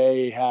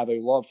they have a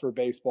love for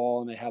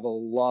baseball and they have a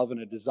love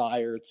and a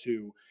desire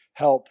to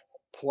help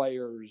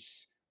players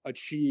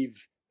achieve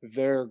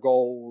their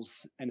goals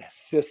and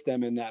assist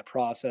them in that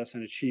process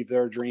and achieve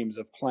their dreams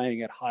of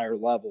playing at higher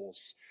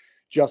levels,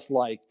 just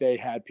like they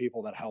had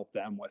people that helped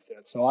them with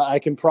it. So I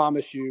can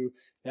promise you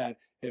that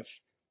if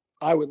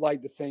I would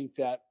like to think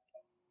that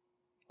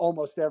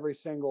almost every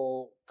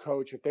single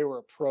coach, if they were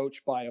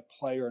approached by a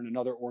player in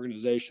another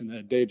organization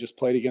that they just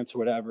played against or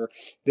whatever,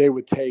 they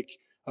would take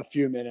a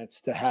few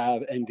minutes to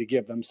have and to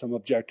give them some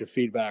objective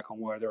feedback on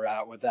where they're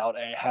at without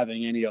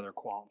having any other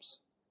qualms.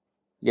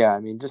 Yeah,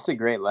 I mean, just a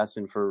great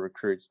lesson for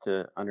recruits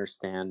to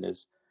understand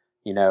is,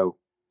 you know,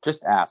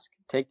 just ask,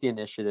 take the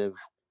initiative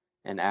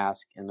and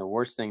ask. And the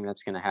worst thing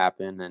that's going to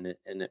happen, and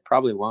it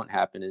probably won't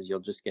happen, is you'll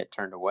just get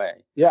turned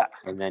away, Yeah.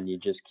 and then you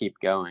just keep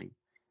going.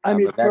 I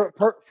mean, But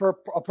that, for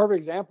a perfect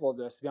example of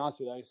this, to be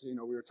honest with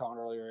you, we were talking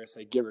earlier, I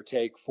say give or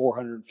take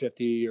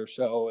 450 or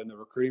so in the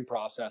recruiting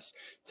process.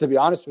 To be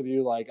honest with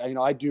you, like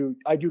I do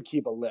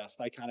keep a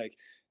list. I kind of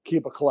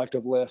keep a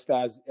collective list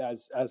as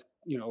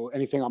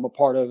anything I'm a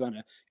part of, and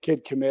a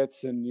kid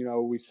commits, and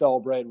we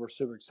celebrate, and we're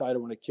super excited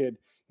when a kid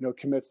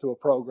commits to a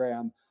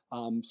program.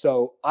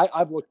 So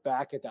I've looked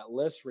back at that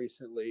list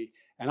recently,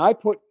 and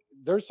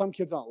there's some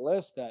kids on the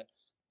list that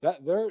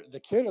they're the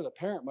kid or the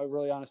parent might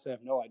really honestly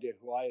have no idea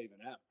who I even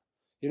am.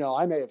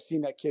 I may have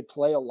seen that kid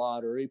play a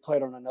lot, or he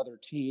played on another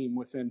team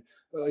within,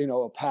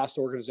 a past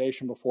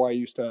organization before I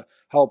used to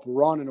help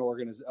run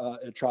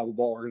a travel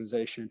ball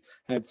organization.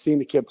 And I'd seen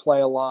the kid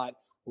play a lot,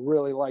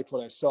 really liked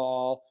what I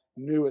saw,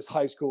 knew his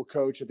high school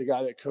coach, the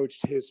guy that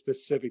coached his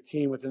specific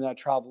team within that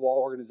travel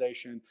ball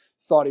organization,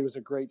 thought he was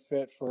a great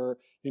fit for,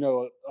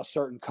 a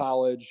certain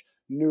college,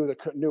 knew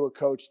a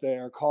coach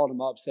there, called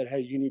him up, said, hey,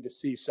 you need to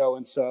see so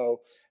and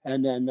so.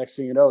 And then next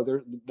thing you know,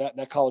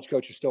 that college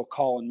coach is still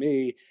calling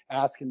me,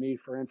 asking me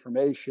for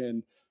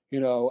information,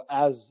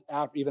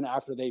 even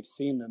after they've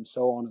seen them,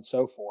 so on and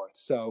so forth.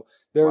 So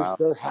wow.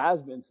 there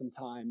has been some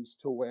times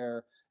to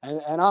where,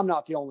 and I'm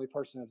not the only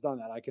person that's done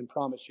that. I can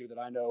promise you that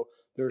I know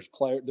there's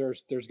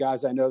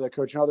guys I know that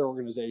coach in other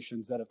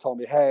organizations that have told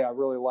me, hey, I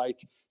really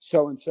liked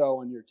so and so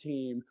on your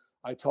team.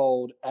 I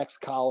told X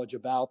college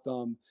about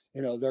them.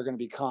 They're going to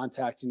be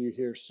contacting you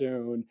here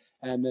soon.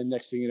 And then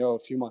next thing you know, a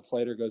few months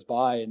later goes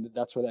by, and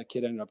that's where that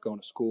kid ended up going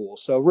to school.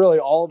 So really,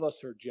 all of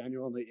us are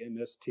genuinely in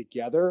this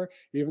together,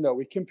 even though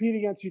we compete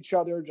against each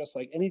other, just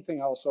like anything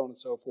else, so on and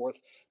so forth.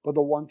 But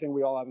the one thing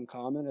we all have in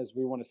common is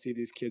we want to see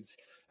these kids,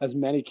 as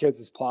many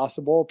kids as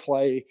possible,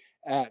 play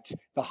at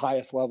the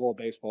highest level of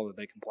baseball that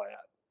they can play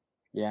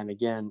at. Yeah, and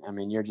again, I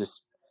mean, you're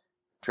just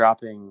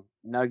dropping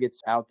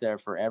nuggets out there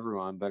for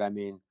everyone, but I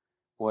mean,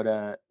 what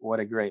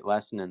a great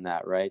lesson in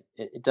that, right?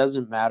 It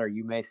doesn't matter.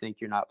 You may think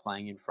you're not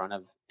playing in front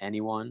of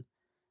anyone.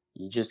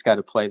 You just got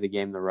to play the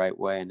game the right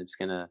way, and it's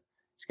gonna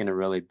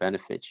really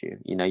benefit you.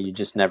 You know, you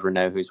just never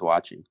know who's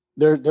watching.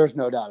 There's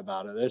no doubt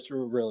about it. It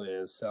really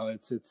is. So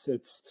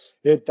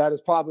that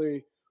is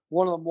probably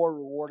one of the more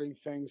rewarding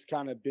things,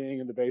 kind of being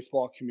in the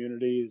baseball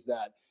community, is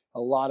that a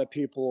lot of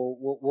people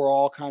we're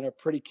all kind of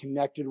pretty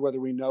connected, whether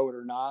we know it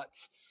or not,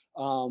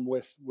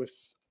 with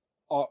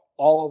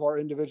all of our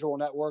individual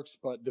networks.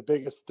 But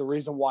the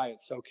reason why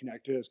it's so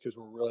connected is because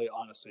we're really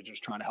honestly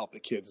just trying to help the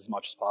kids as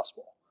much as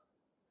possible.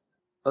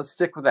 Let's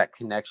stick with that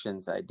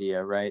connections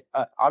idea, right?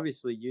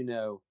 Obviously,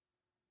 well,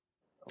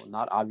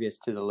 not obvious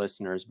to the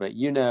listeners, but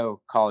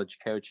college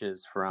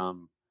coaches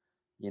from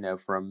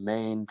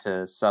Maine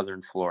to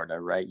Southern Florida,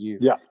 right?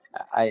 Yeah.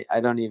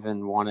 I don't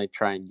even want to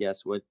try and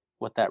guess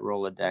what that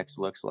Rolodex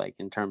looks like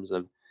in terms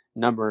of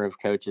number of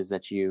coaches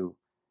that you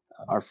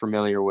are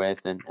familiar with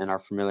and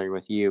are familiar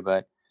with you.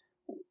 But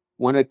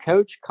when a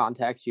coach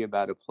contacts you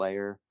about a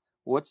player,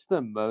 what's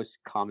the most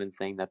common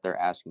thing that they're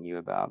asking you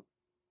about?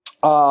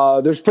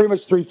 There's pretty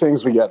much three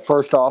things we get.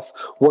 First off,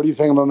 what do you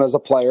think of him as a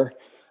player?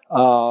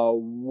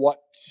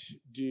 What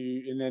do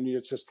you, and then we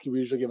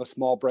usually give a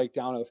small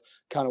breakdown of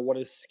kind of what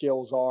his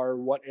skills are,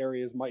 what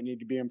areas might need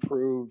to be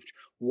improved,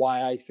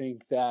 why I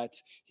think that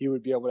he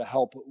would be able to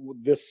help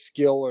this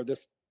skill or this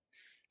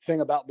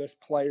thing about this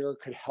player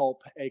could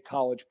help a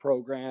college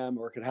program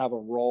or could have a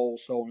role,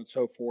 so on and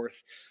so forth.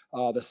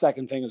 The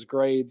second thing is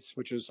grades,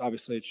 which is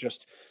obviously it's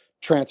just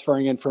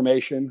transferring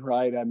information,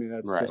 right? I mean,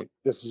 that's just, Right.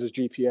 this is his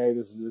GPA,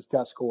 this is his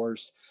test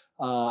scores.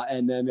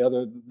 And then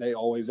they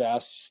always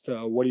asked,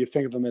 what do you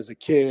think of him as a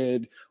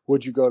kid?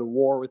 Would you go to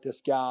war with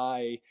this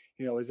guy?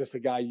 You know, is this a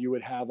guy you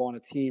would have on a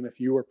team if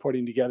you were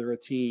putting together a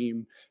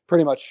team?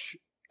 Pretty much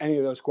any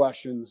of those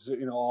questions,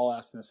 all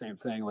asking the same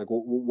thing. Like,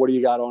 what do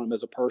you got on him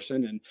as a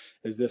person? And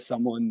is this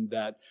someone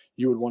that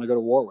you would want to go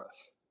to war with?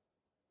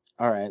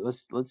 All right,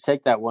 let's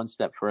take that one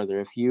step further.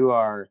 If you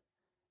are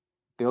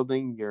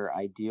building your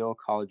ideal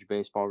college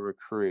baseball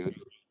recruit,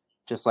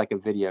 just like a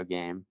video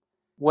game,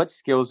 what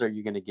skills are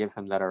you going to give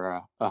him that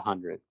are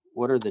 100?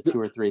 What are the two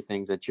or three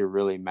things that you're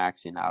really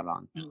maxing out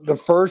on? The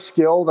first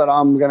skill that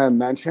I'm going to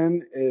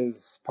mention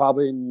is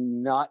probably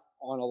not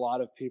on a lot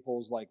of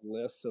people's like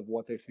lists of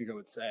what they think I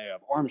would say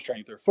of arm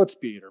strength or foot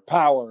speed or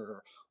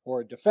power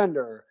or a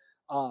defender.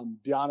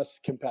 Be honest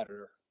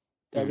competitor.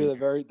 That'd be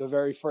the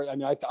very first. I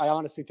mean, I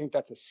honestly think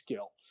that's a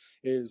skill.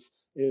 Is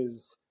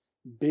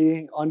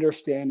being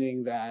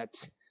understanding that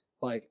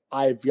like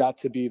I've got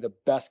to be the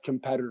best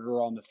competitor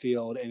on the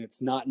field, and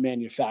it's not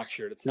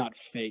manufactured. It's not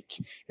fake.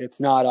 It's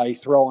not I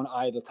throw an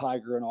eye of the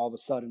tiger and all of a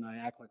sudden I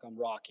act like I'm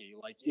Rocky.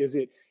 Like, is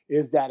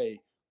that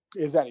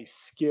a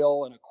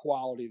skill and a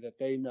quality that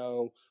they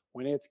know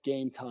when it's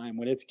game time,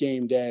 when it's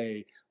game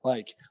day,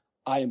 like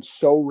I am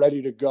so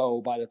ready to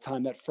go by the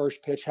time that first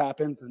pitch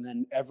happens, and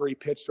then every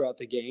pitch throughout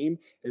the game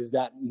is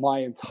that my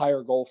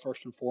entire goal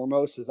first and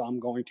foremost is I'm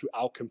going to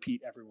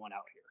outcompete everyone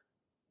out here.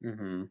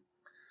 Mm-hmm.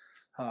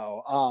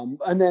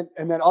 And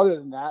then other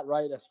than that,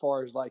 right, as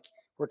far as like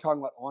we're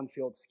talking about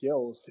on-field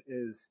skills,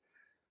 you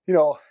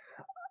know,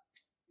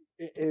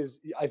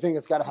 I think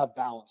it's got to have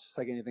balance, just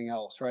like anything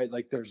else, right?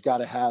 Like you've got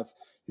to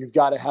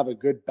have a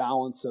good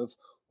balance of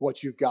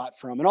what you've got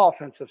from an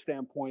offensive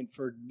standpoint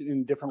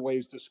in different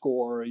ways to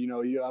score.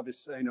 You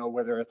obviously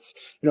whether it's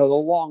the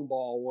long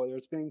ball, whether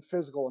it's being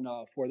physical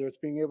enough, whether it's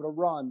being able to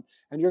run,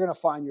 and you're going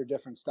to find your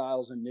different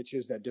styles and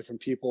niches that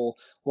different people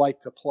like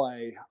to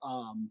play.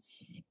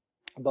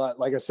 But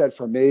like I said,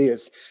 for me,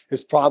 is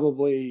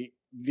probably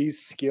these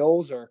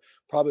skills are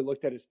probably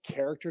looked at as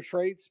character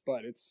traits,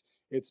 but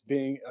it's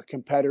being a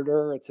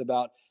competitor. It's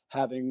about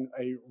having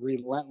a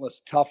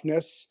relentless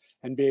toughness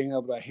and being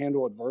able to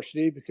handle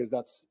adversity, because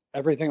that's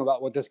everything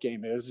about what this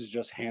game is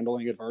just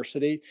handling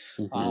adversity.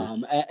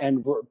 Mm-hmm.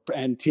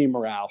 And team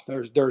morale.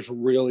 There's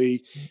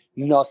really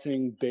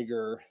nothing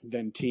bigger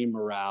than team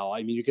morale.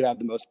 I mean, you could have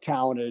the most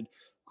talented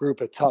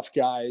group of tough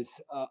guys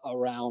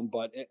around,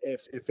 but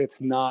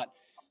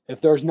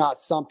if there's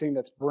not something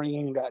that's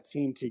bringing that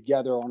team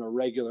together on a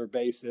regular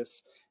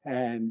basis,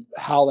 and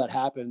how that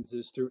happens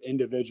is through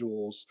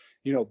individuals,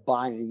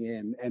 buying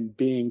in and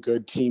being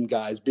good team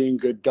guys, being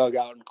good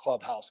dugout and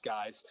clubhouse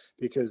guys,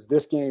 because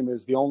this game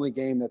is the only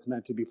game that's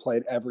meant to be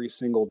played every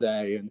single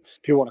day. And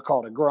people want to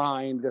call it a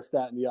grind, this,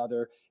 that, and the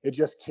other. It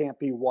just can't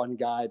be one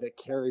guy that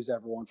carries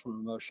everyone from an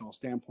emotional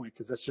standpoint,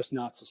 because that's just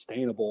not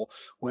sustainable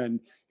when,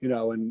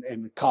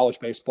 in college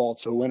baseball,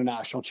 to win a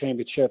national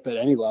championship at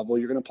any level,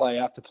 you're going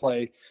to have to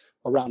play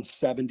around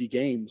 70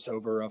 games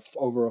over a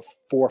 4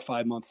 or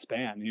 5 month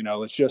span.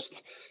 It's just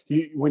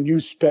when you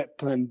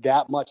spend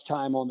that much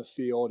time on the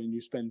field and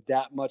you spend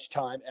that much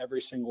time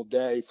every single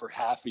day for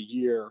half a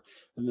year,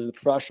 and then the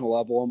professional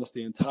level almost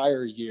the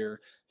entire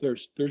year,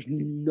 there's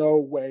no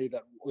way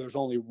that there's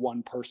only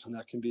one person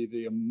that can be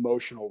the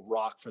emotional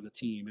rock for the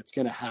team. It's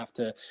going to have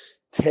to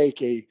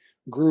take a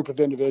group of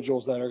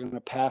individuals that are going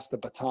to pass the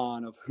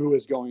baton of who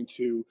is going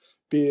to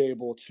be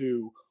able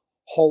to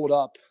hold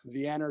up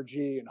the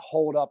energy and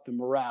hold up the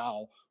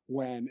morale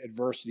when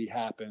adversity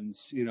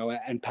happens,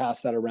 and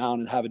pass that around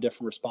and have a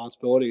different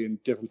responsibility,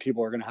 and different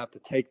people are going to have to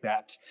take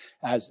that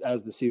as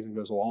the season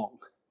goes along.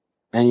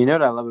 And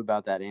what I love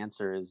about that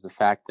answer is the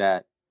fact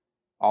that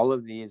all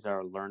of these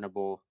are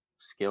learnable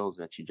skills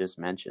that you just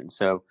mentioned.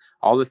 So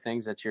all the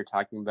things that you're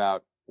talking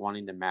about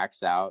wanting to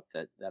max out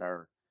that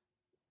are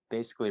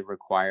basically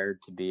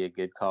required to be a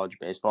good college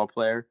baseball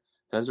player,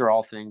 those are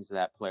all things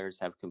that players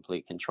have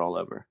complete control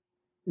over.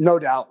 No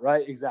doubt,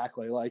 right?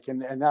 Exactly.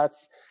 And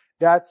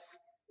that's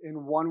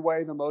in one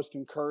way the most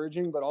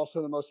encouraging, but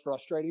also the most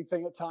frustrating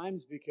thing at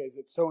times, because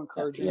it's so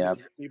encouraging because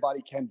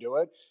anybody can do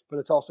it, but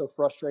it's also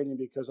frustrating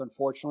because,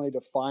 unfortunately,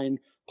 to find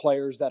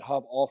players that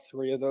have all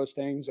three of those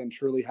things and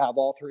truly have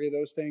all three of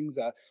those things,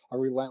 a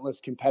relentless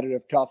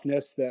competitive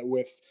toughness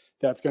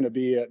that's going to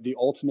be the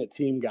ultimate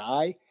team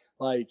guy,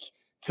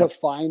 to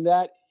find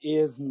that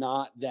is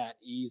not that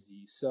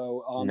easy.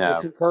 So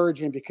It's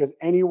encouraging because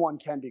anyone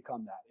can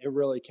become that. It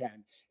really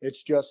can.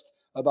 It's just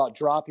about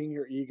dropping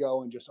your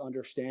ego and just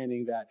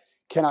understanding that,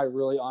 can I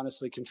really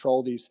honestly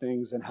control these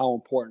things, and how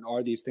important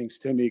are these things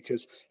to me?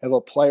 Because if a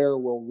player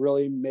will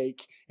really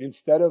make,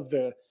 instead of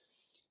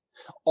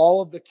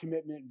all of the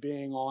commitment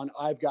being on,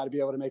 I've got to be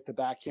able to make the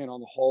backhand on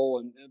the hole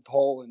and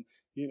pole and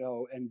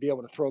and be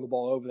able to throw the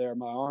ball over there.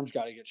 My arms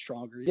got to get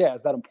stronger. Yeah,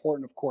 is that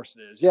important? Of course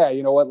it is. Yeah,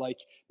 you know what?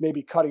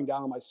 Maybe cutting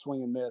down on my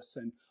swing and miss,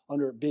 and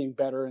under being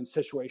better in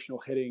situational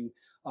hitting,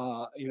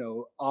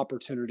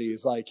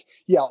 opportunities. Are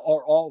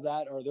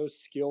those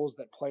skills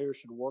that players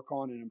should work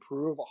on and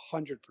improve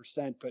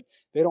 100%? But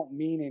they don't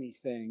mean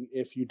anything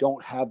if you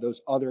don't have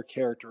those other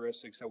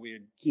characteristics that we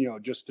had,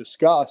 just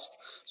discussed.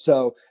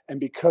 So, and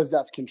because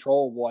that's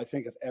controllable, I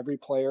think if every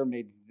player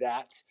made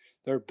that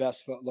their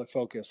best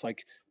focus,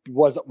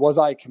 was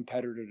I a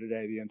competitor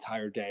today the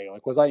entire day?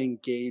 Was I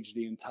engaged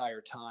the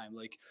entire time?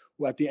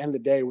 At the end of the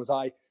day, was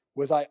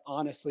I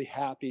honestly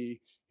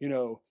happy,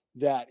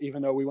 that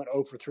even though we went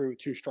 0 for 3 with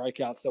 2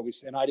 strikeouts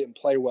and I didn't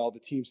play well, the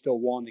team still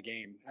won the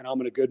game, and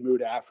I'm in a good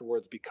mood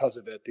afterwards because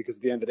of it, because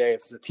at the end of the day,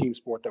 it's a team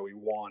sport that we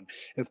won.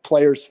 If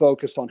players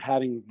focused on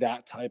having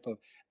that type of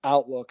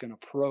outlook and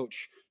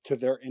approach to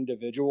their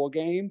individual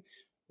game,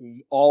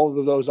 all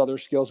of those other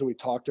skills that we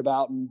talked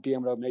about, and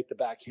being able to make the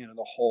backhand of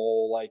the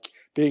hole,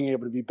 being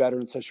able to be better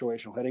in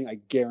situational hitting, I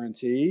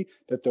guarantee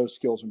that those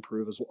skills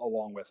improve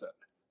along with it.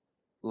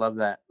 Love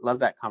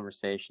that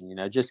conversation.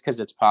 Just because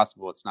it's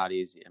possible, it's not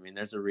easy. I mean,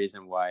 there's a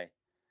reason why,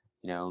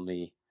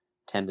 only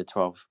 10 to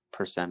 12%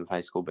 of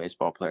high school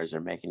baseball players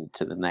are making it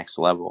to the next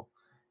level.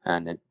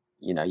 And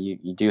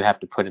you do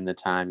have to put in the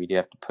time, you do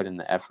have to put in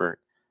the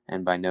effort,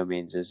 and by no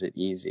means is it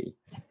easy.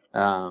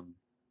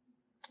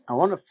 I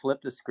want to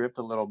flip the script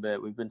a little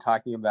bit. We've been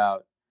talking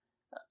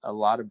a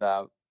lot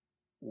about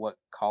what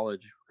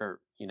college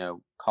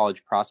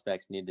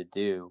prospects need to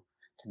do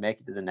to make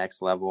it to the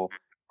next level.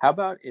 How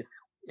about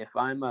if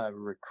I'm a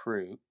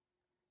recruit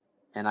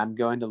and I'm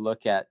going to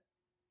look at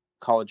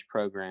college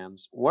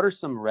programs, what are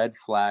some red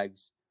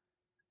flags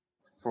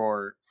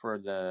for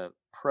the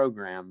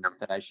program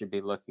that I should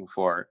be looking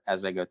for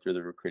as I go through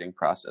the recruiting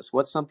process?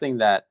 What's something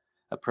that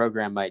a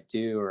program might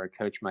do or a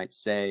coach might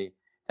say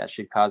that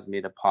should cause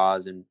me to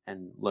pause and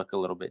look a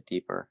little bit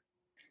deeper?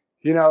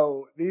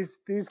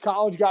 These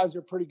college guys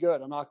are pretty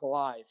good. I'm not gonna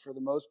lie. For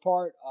the most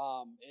part,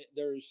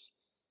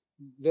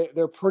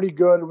 they're pretty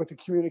good with the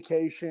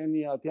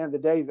communication. At the end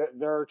of the day,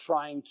 they're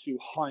trying to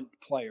hunt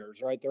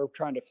players, right? They're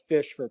trying to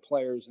fish for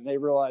players, and they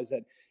realize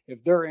that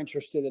if they're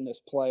interested in this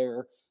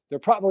player, they're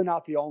probably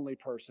not the only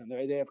person.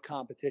 They have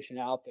competition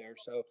out there.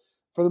 So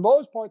for the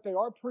most part, they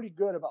are pretty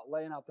good about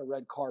laying out the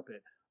red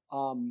carpet.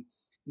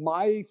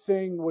 My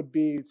thing would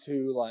be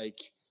to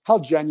how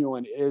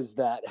genuine is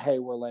that? Hey,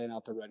 we're laying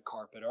out the red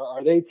carpet.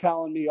 Are they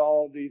telling me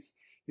all these,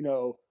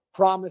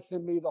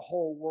 promising me the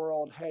whole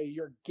world? Hey,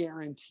 you're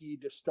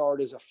guaranteed to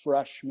start as a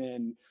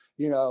freshman.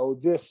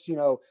 This,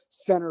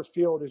 center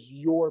field is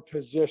your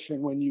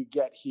position when you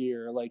get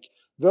here.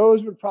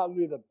 Those would probably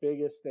be the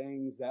biggest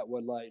things that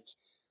would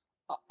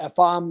if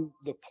I'm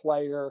the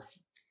player,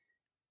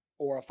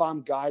 or if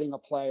I'm guiding a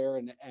player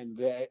and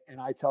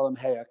I tell them,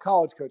 hey, a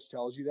college coach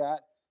tells you that,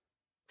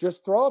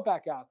 just throw it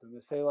back at them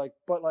and say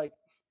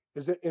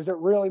is it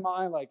really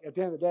mine? At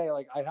the end of the day,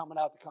 I'm going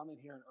to have to come in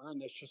here and earn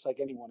this just like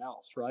anyone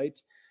else, right?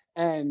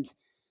 And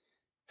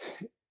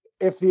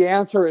if the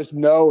answer is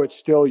no, it's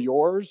still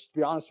yours, to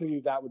be honest with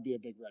you, that would be a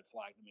big red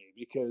flag to me,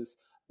 because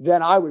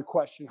then I would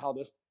question how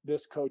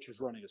this coach is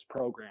running his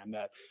program.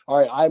 That, all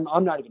right,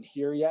 I'm not even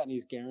here yet, and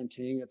he's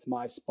guaranteeing it's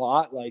my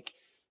spot.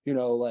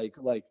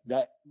 like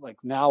that, like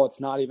now it's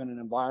not even an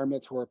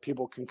environment where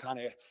people can kind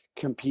of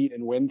compete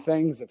and win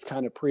things. It's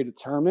kind of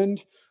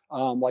predetermined.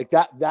 Like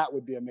that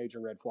would be a major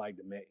red flag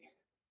to me.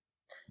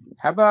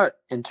 How about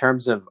in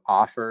terms of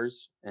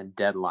offers and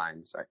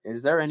deadlines?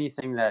 Is there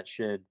anything that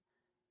should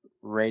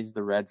raise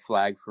the red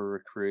flag for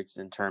recruits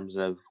in terms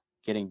of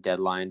getting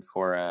deadline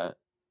for a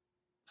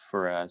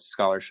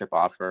scholarship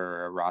offer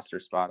or a roster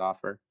spot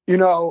offer?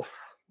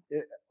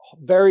 It,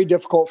 very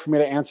difficult for me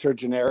to answer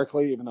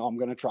generically, even though I'm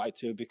going to try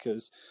to,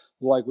 because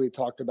like we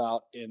talked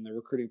about in the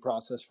recruiting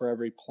process for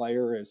every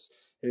player is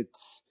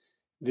it's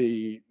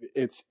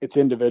it's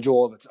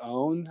individual of its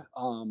own.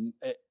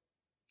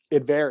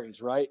 It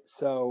varies, right?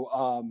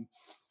 So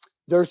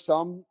there's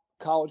some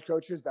college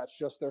coaches that's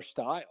just their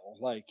style.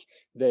 Like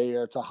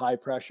it's a high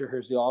pressure.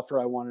 Here's the offer.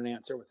 I want an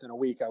answer within a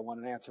week. I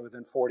want an answer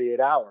within 48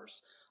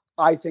 hours.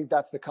 I think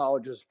that's the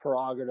college's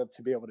prerogative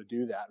to be able to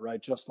do that,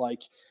 right? Just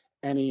like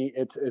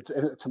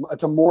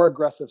it's a more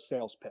aggressive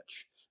sales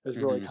pitch is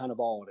really kind of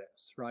all it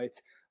is, right?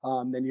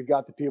 Then you've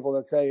got the people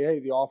that say, hey,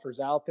 the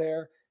offer's out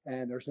there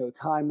and there's no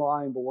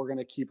timeline, but we're going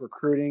to keep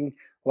recruiting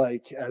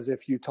like as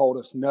if you told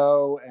us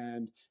no.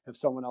 And if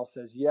someone else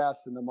says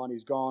yes and the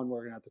money's gone, we're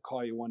going to have to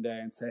call you one day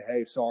and say,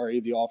 hey, sorry,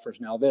 the offer's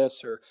now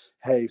this, or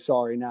hey,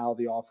 sorry, now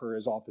the offer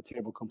is off the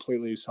table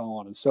completely, so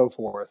on and so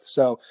forth.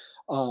 So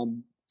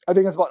I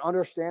think it's about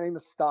understanding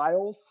the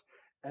styles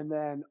and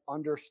then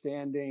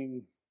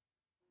understanding,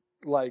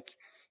 like,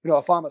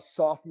 if I'm a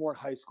sophomore in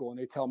high school and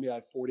they tell me I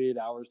have 48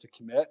 hours to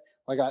commit,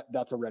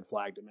 that's a red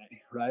flag to me,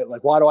 right?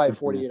 Like, why do I have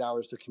 48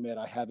 hours to commit?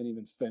 I haven't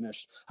even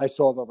finished. I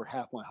still have over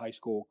half my high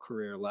school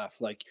career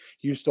left. Like,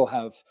 you still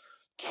have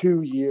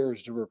 2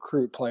 years to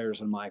recruit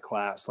players in my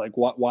class. Like,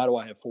 why do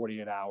I have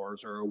 48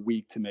 hours or a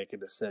week to make a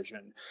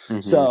decision?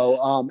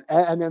 So,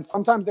 and then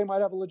sometimes they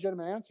might have a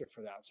legitimate answer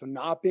for that. So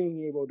not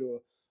being able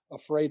to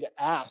afraid to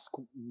ask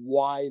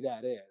why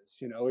that is,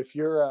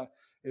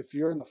 if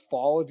you're in the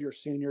fall of your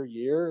senior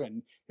year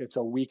and it's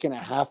a week and a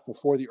half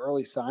before the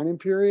early signing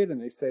period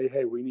and they say,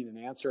 hey, we need an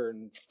answer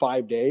in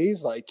 5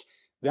 days, like,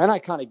 then I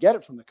kind of get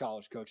it from the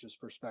college coach's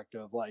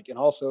perspective, like, and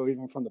also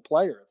even from the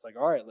player. It's like,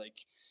 all right, like,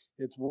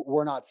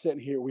 we're not sitting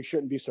here. We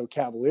shouldn't be so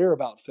cavalier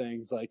about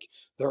things. Like,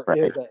 there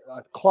is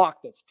a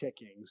clock that's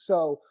ticking.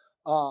 So,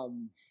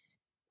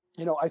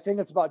 I think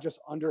it's about just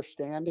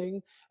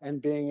understanding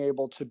and being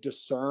able to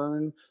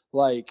discern,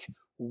 like,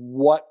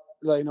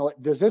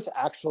 does this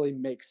actually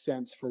make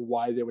sense for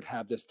why they would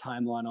have this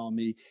timeline on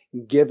me,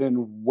 given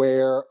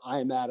where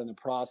I'm at in the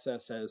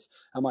process as,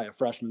 am I a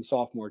freshman,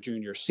 sophomore,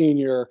 junior,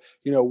 senior,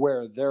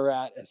 where they're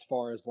at as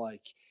far as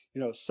like,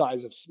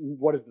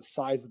 what is the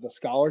size of the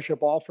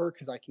scholarship offer?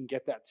 Because I can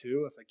get that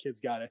too.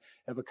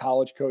 If a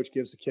college coach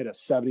gives a kid a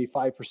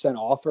 75%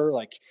 offer,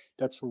 like,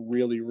 that's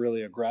really,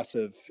 really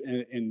aggressive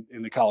in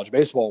the college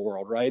baseball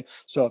world, right?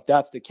 So if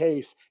that's the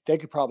case, they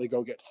could probably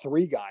go get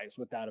 3 guys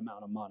with that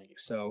amount of money.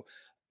 So,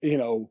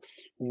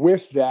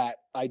 with that,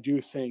 I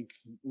do think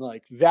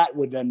like that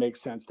would then make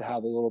sense to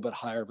have a little bit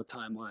higher of a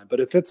timeline. But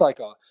if it's like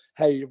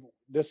hey,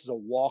 this is a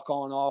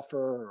walk-on offer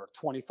or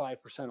a 25%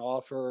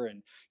 offer,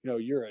 and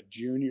you're a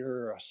junior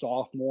or a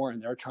sophomore,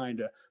 and they're trying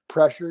to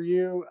pressure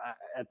you,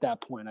 at that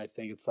point, I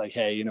think it's like,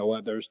 hey, you know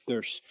what? This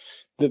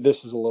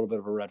is a little bit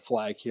of a red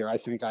flag here. I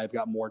think I've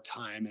got more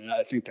time, and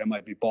I think they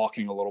might be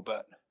balking a little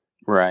bit.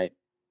 Right.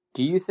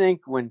 Do you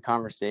think when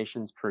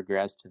conversations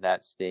progress to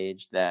that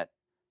stage that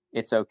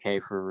it's okay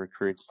for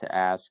recruits to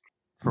ask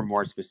for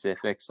more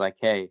specifics, like,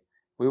 hey,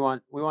 we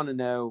want to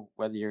know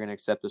whether you're going to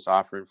accept this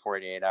offer in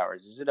 48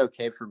 hours. Is it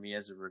okay for me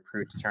as a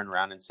recruit to turn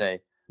around and say,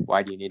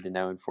 why do you need to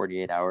know in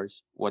 48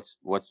 hours? What's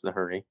the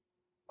hurry?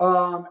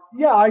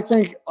 Yeah, I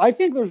think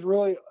there's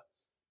really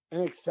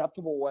an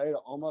acceptable way to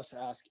almost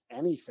ask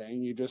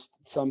anything.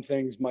 Some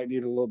things might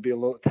need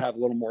to have a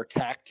little more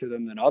tact to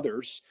them than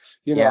others.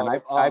 Yeah,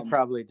 and I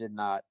probably did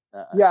not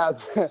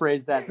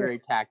phrase that very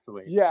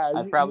tactfully. Yeah,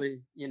 I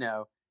probably,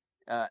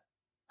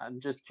 I'm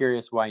just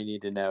curious why you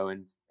need to know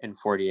in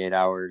 48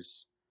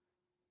 hours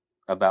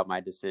about my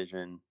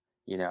decision.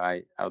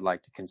 I would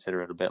like to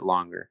consider it a bit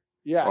longer.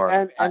 Yeah, or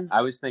and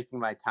I was thinking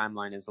my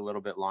timeline is a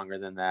little bit longer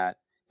than that.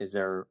 Is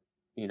there,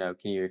 can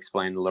you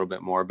explain a little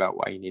bit more about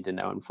why you need to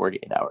know in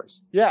 48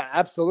 hours? Yeah,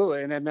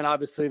 absolutely. And then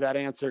obviously that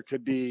answer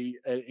could be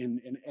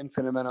in an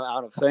infinite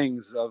amount of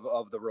things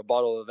of the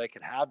rebuttal that they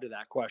could have to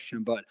that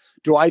question. But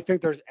do I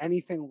think there's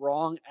anything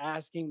wrong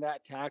asking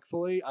that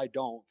tactfully? I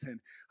don't. And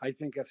I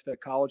think if the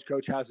college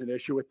coach has an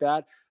issue with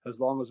that, as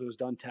long as it was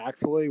done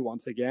tactfully,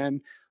 once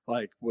again,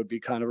 like, would be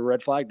kind of a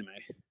red flag to me.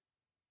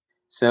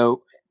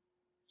 So,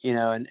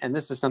 and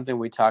this is something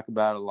we talk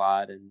about a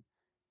lot, and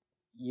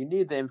you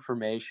need the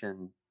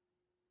information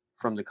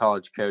from the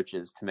college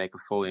coaches to make a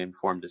fully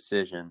informed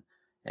decision.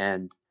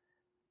 And,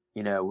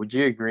 would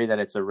you agree that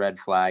it's a red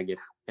flag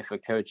if a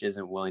coach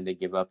isn't willing to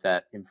give up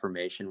that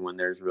information when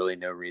there's really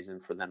no reason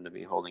for them to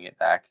be holding it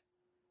back?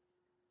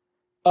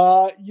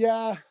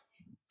 Yeah.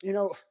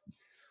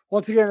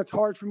 Once again, it's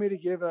hard for me to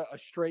give a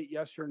straight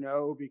yes or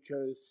no,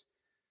 because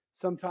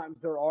sometimes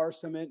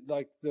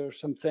there's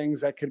some things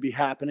that could be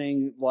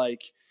happening,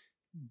 like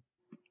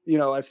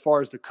as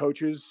far as the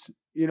coaches,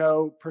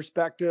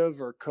 perspective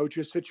or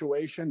coaches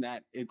situation,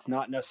 that it's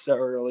not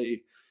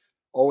necessarily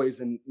always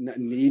a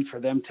need for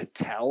them to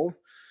tell.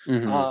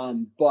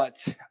 Mm-hmm. But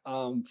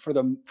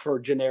for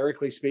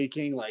generically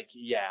speaking, like,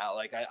 yeah,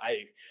 like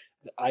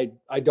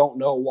I don't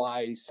know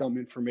why some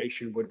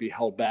information would be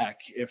held back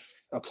if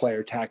a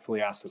player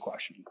tactfully asks the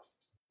question.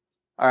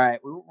 All right,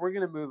 we're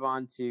going to move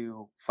on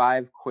to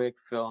 5 quick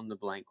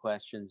fill-in-the-blank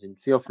questions, and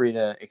feel free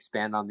to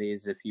expand on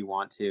these if you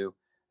want to.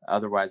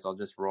 Otherwise, I'll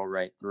just roll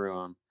right through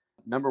them.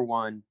 Number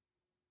 1,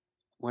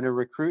 when a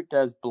recruit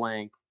does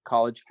blank,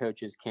 college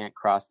coaches can't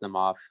cross them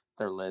off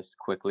their list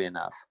quickly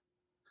enough.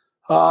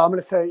 I'm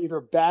going to say either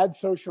bad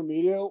social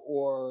media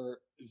or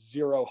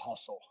zero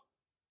hustle.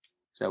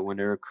 So when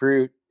a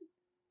recruit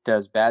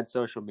does bad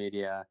social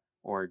media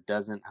or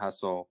doesn't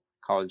hustle,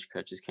 college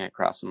coaches can't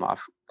cross them off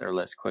their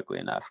list quickly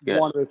enough. Good.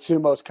 One of the 2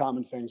 most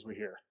common things we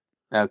hear.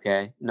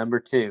 Okay. Number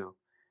 2,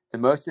 the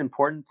most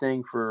important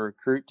thing for a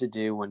recruit to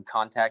do when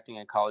contacting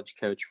a college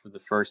coach for the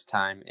first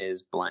time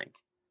is blank.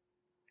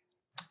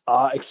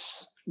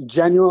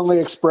 Genuinely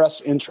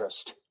express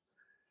interest.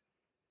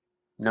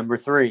 Number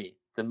 3,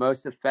 the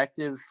most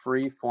effective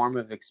free form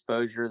of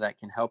exposure that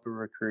can help a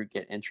recruit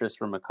get interest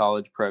from a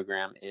college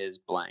program is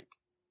blank.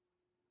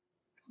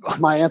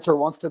 My answer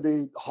wants to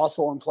be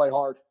hustle and play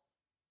hard.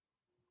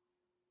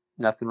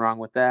 Nothing wrong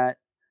with that.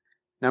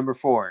 Number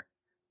 4,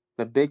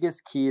 the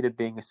biggest key to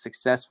being a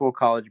successful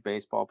college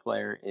baseball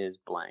player is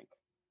blank.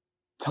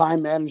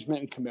 Time management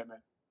and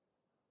commitment.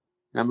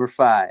 Number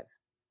 5,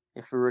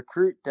 if a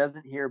recruit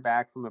doesn't hear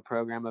back from a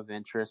program of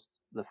interest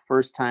the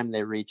first time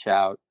they reach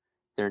out,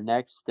 their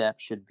next step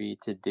should be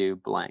to do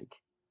blank.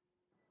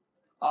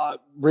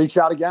 Reach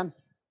out again.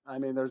 I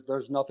mean,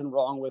 there's nothing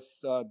wrong with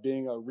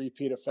being a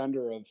repeat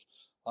offender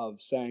of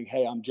saying,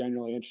 hey, I'm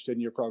genuinely interested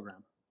in your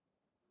program.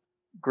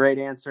 Great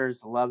answers.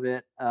 Love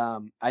it.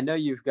 I know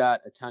you've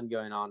got a ton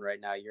going on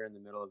right now. You're in the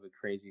middle of a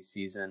crazy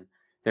season.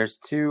 There's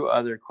 2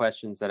 other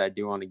questions that I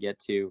do want to get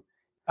to.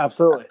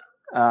 Absolutely.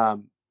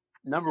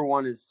 Number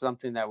 1 is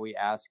something that we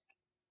ask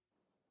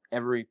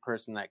every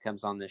person that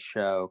comes on this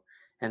show,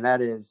 and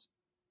that is,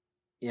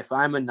 if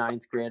I'm a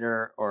 9th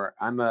grader or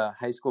I'm a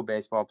high school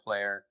baseball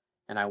player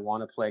and I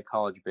want to play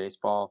college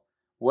baseball,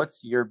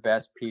 what's your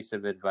best piece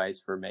of advice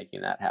for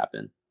making that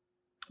happen?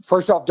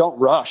 First off, don't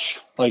rush.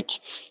 Like,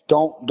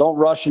 don't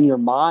rush in your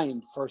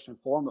mind. First and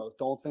foremost,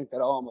 don't think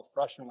that, oh, I'm a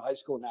freshman in high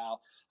school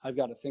now, I've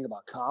got to think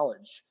about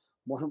college.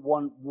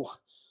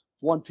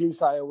 One piece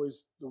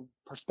the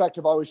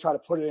perspective I always try to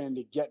put it in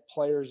to get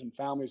players and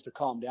families to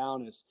calm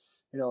down is,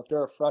 if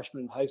they're a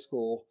freshman in high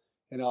school,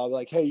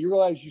 like, hey, you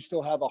realize you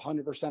still have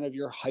 100% of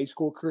your high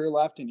school career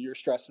left and you're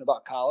stressing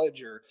about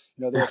college, or,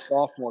 they're a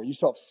sophomore, you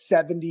still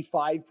have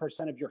 75%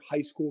 of your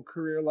high school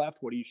career left.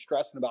 What are you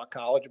stressing about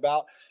college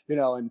about?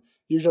 And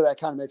usually that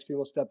kind of makes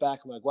people step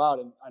back and like, wow,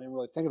 I didn't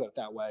really think of it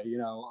that way.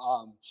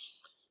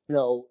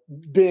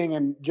 Being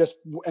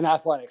in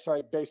athletics,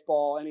 right?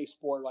 Baseball, any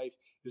sport, life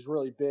is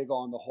really big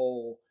on the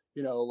whole,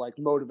 like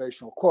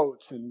motivational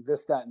quotes and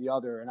this, that, and the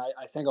other. And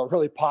I think a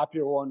really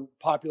popular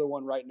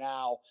one right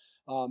now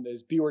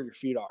is be where your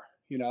feet are,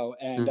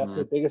 and that's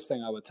the biggest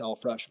thing I would tell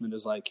freshmen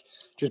is like,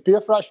 just be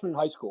a freshman in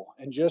high school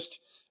and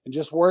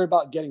just worry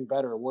about getting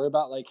better. Worry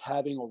about like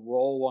having a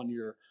role on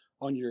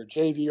your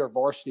JV or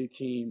varsity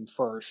team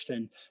first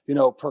and,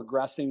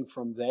 progressing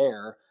from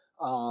there.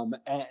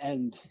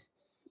 And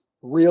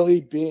really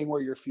being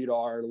where your feet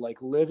are, like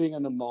living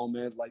in the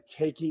moment, like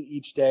taking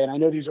each day. And I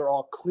know these are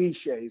all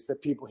cliches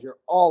that people hear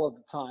all of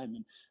the time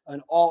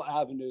and all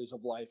avenues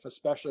of life,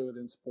 especially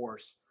within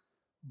sports.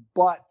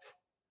 But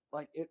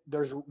like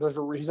there's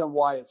a reason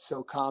why it's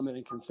so common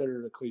and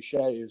considered a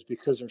cliche is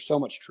because there's so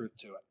much truth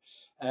to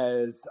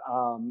it.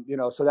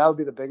 So that would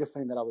be the biggest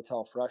thing that I would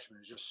tell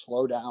freshmen is just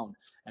slow down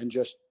and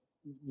just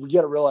you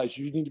got to realize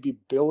you need to be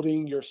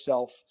building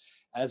yourself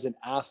as an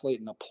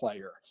athlete and a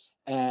player.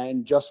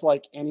 And just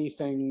like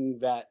anything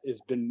that is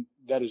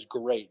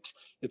great,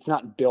 it's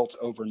not built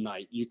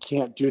overnight. You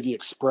can't do the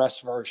express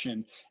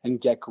version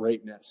and get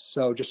greatness.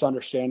 So just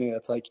understanding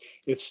that's like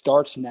it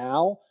starts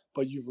now,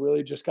 but you've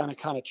really just got to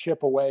kind of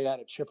chip away at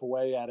it,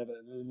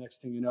 and then the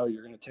next thing you know,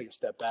 you're going to take a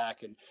step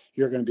back and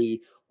you're going to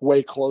be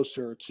way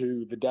closer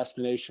to the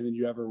destination than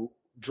you ever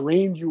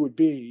dreamed you would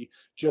be,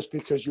 just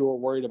because you were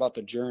worried about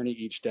the journey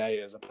each day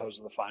as opposed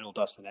to the final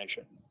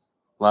destination.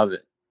 Love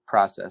it.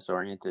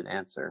 Process-oriented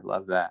answer.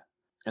 Love that.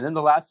 And then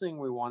the last thing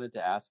we wanted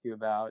to ask you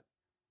about,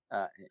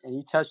 and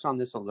you touched on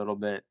this a little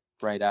bit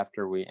right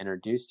after we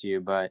introduced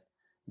you, but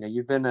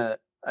you've been a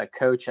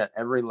coach at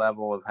every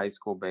level of high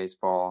school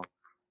baseball,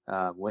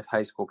 with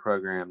high school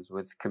programs,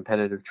 with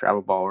competitive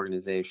travel ball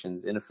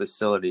organizations, in a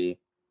facility.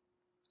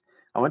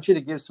 I want you to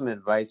give some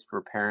advice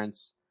for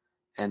parents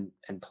and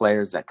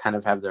players that kind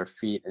of have their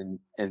feet in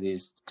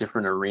these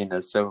different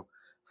arenas. So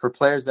for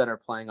players that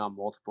are playing on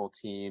multiple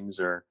teams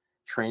or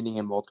training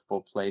in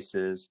multiple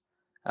places,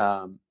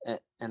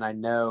 and I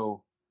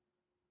know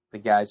the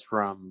guys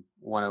from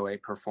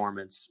 108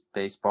 Performance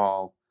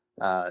Baseball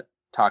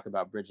talk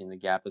about bridging the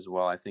gap as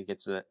well. I think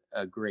it's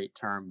a great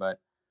term, but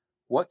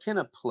what can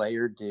a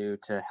player do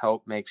to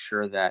help make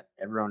sure that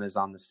everyone is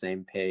on the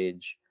same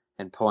page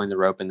and pulling the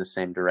rope in the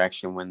same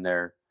direction when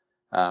they're,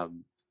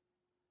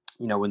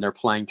 when they're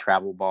playing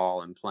travel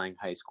ball and playing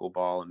high school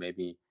ball and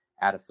maybe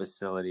at a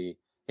facility?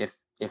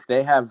 If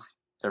they have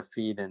their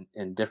feet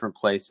in different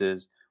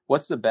places,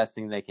 what's the best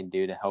thing they can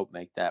do to help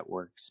make that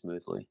work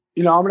smoothly?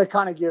 I'm going to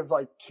kind of give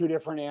like two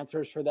different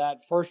answers for that.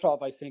 First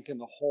off, I think in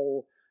the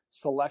whole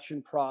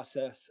selection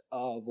process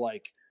of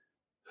like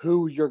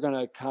who you're going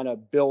to kind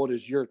of build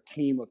as your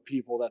team of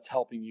people that's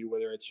helping you,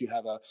 whether it's you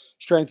have a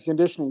strength and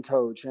conditioning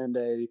coach and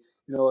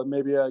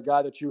maybe a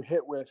guy that you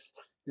hit with,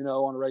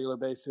 on a regular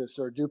basis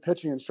or do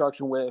pitching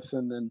instruction with.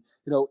 And then,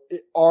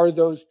 are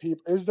those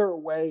people, is there a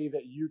way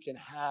that you can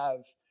have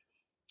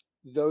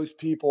those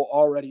people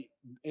already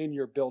in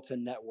your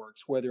built-in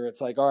networks, whether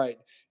it's like, all right,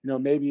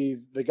 maybe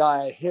the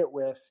guy I hit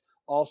with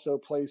also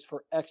plays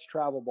for X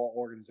travel ball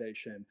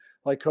organization,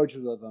 like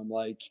coaches of them,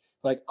 like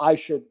I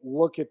should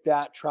look at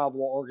that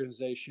travel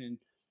organization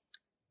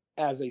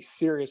as a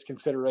serious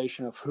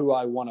consideration of who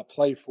I want to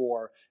play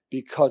for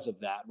because of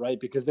that, right?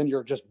 Because then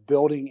you're just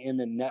building in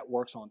the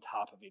networks on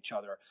top of each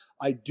other.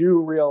 I do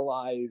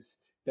realize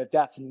that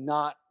that's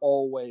not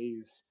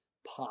always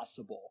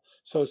possible.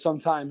 So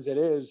sometimes it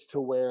is to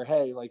where,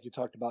 hey, like you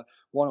talked about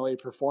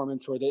 108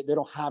 Performance, where they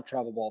don't have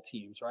travel ball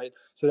teams, right?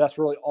 So that's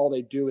really all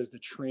they do is the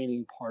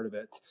training part of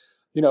it.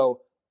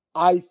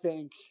 I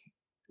think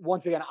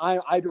once again,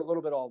 I do a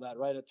little bit of all that,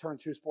 right? At Turn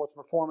 2 Sports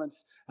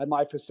Performance at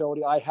my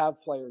facility, I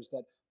have players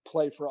that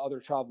play for other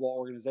travel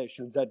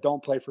organizations that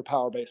don't play for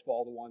Power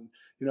Baseball,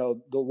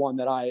 the one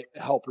that I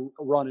help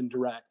run and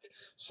direct.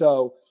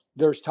 So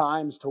there's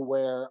times to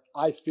where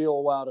I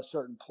feel out a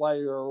certain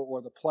player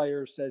or the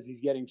player says he's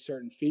getting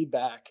certain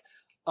feedback.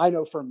 I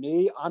know for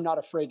me, I'm not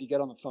afraid to get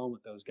on the phone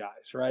with those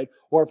guys, right?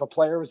 Or if a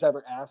player was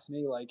ever asked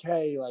me like,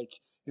 hey, like,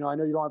 I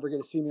know you don't ever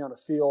get to see me on a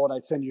field.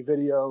 I'd send you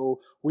video.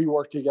 We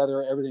work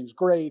together. Everything's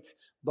great.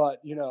 But,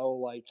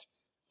 like,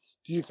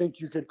 do you think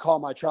you could call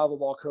my travel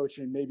ball coach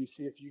and maybe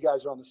see if you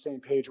guys are on the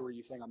same page where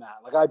you think I'm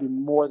at? Like, I'd be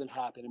more than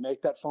happy to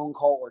make that phone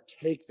call or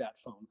take that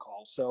phone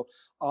call. So,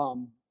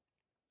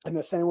 in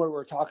the same way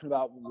we're talking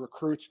about,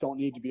 recruits don't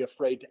need to be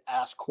afraid to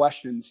ask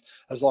questions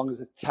as long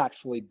as it's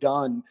tactfully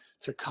done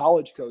to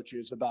college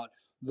coaches about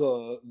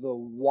the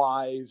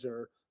whys,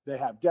 or they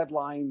have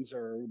deadlines,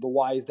 or the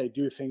whys they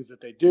do things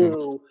that they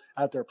do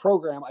at their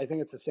program. I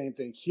think it's the same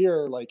thing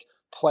here. Like,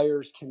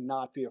 players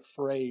cannot be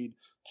afraid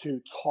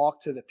to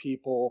talk to the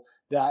people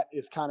that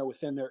is kind of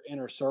within their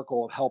inner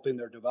circle of helping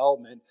their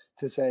development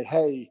to say,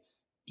 hey,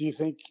 do you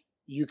think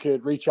you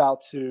could reach out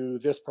to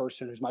this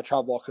person who's my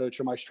travel ball coach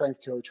or my strength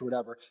coach or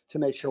whatever to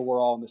make sure we're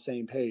all on the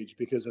same page?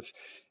 Because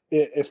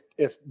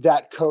if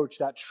that coach,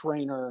 that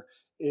trainer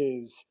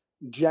is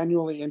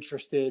genuinely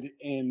interested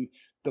in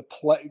the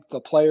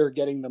player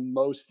getting the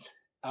most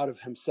out of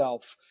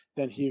himself,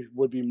 then he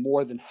would be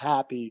more than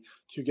happy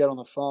to get on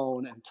the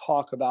phone and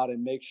talk about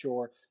and make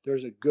sure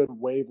there's a good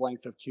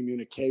wavelength of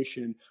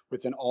communication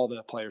within all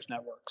the players'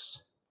 networks.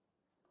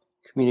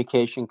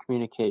 Communication,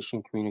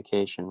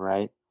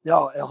 right?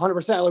 Yeah, 100%.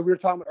 Like we were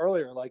talking about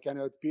earlier, like I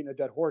know it's beating a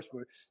dead horse,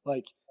 but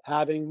like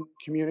having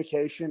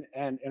communication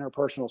and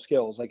interpersonal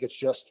skills, like it's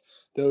just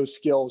those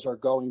skills are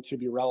going to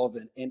be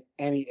relevant in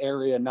any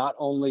area, not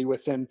only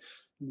within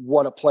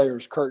what a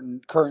player's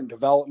current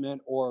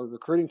development or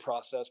recruiting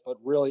process, but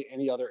really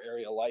any other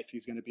area of life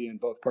he's going to be in,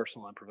 both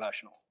personal and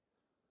professional.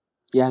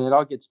 Yeah, and it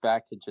all gets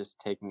back to just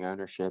taking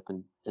ownership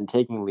and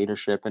taking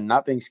leadership and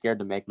not being scared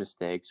to make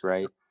mistakes,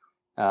 right?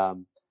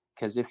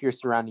 Because if you're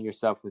surrounding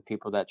yourself with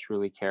people that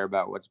truly care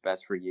about what's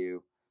best for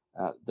you,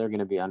 they're going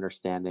to be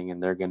understanding,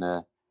 and they're going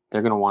to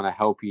want to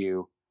help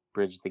you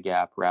bridge the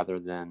gap rather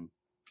than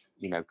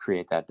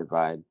create that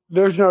divide.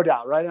 There's no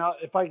doubt, right? Now,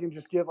 if I can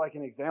just give like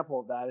an example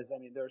of that,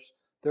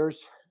 there's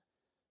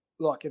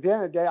look, at the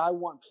end of the day, I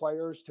want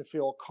players to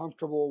feel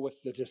comfortable with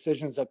the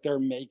decisions that they're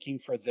making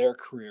for their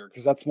career.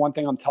 Because that's one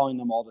thing I'm telling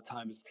them all the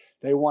time is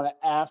they want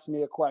to ask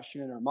me a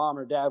question, or mom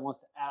or dad wants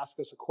to ask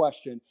us a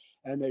question,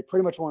 and they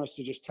pretty much want us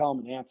to just tell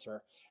them an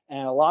answer.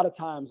 And a lot of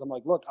times I'm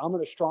like, look, I'm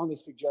going to strongly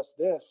suggest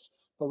this,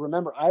 but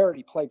remember, I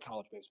already played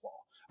college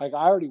baseball. Like,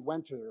 I already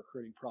went through the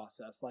recruiting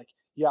process. Like,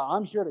 yeah,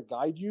 I'm here to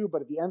guide you,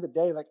 but at the end of the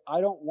day, like,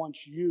 I don't want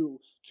you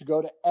to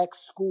go to X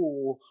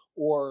school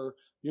or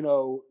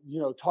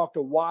talk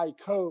to Y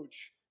coach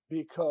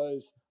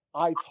because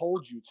I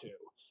told you to.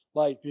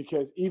 Like,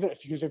 because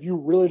if you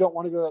really don't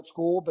want to go to that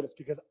school, but it's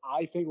because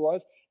I think it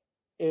was,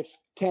 if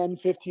 10,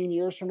 15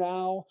 years from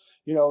now,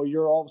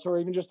 you're also, or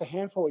even just a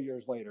handful of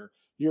years later,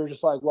 you're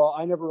just like, well,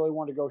 I never really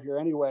wanted to go here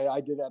anyway. I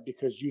did that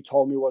because you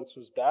told me what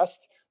was best.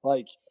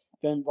 Like,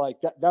 then like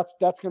that's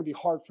going to be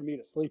hard for me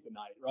to sleep at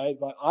night, right?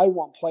 But I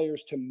want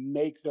players to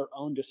make their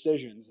own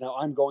decisions. Now,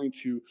 I'm going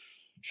to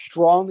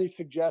strongly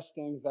suggest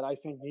things that I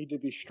think need to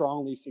be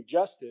strongly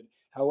suggested.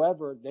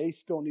 However, they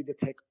still need to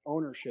take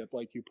ownership,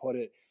 like you put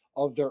it,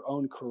 of their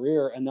own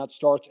career. And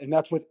that's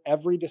with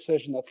every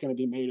decision that's going to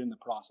be made in the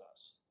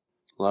process.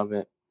 Love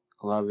it.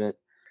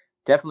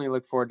 Definitely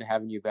look forward to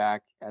having you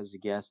back as a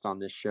guest on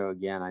this show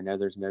again. I know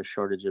there's no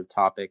shortage of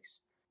topics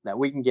that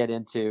we can get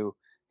into,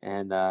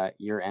 and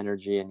your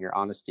energy and your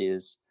honesty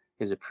is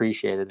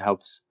appreciated.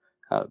 Helps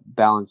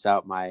balance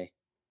out my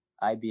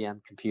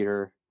IBM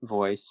computer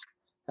voice.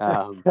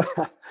 And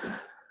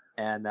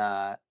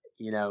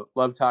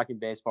love talking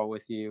baseball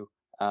with you.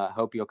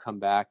 Hope you'll come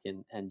back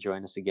and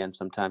join us again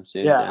sometime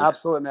soon. Yeah, James.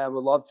 absolutely, man.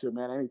 Would love to,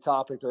 man. Any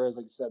topic there is,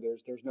 like you said,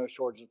 there's no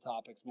shortage of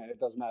topics, man. It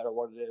doesn't matter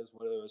what it is,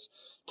 whether it was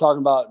talking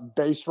about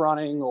base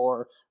running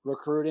or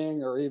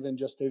recruiting, or even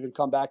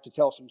come back to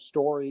tell some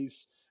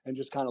stories and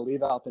just kind of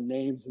leave out the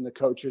names and the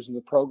coaches and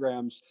the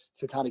programs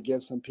to kind of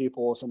give some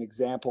people some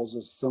examples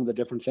of some of the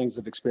different things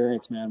of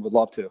experience, man. Would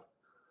love to.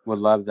 Would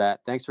love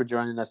that. Thanks for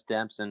joining us,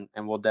 Demps, and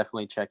we'll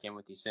definitely check in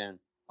with you soon.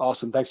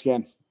 Awesome. Thanks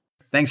again.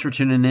 Thanks for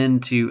tuning in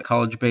to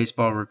College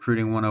Baseball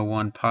Recruiting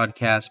 101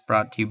 podcast,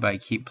 brought to you by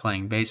Keep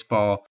Playing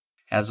Baseball.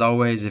 As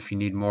always, if you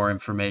need more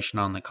information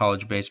on the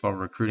college baseball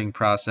recruiting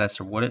process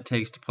or what it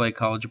takes to play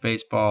college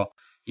baseball,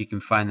 you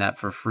can find that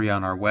for free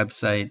on our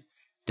website,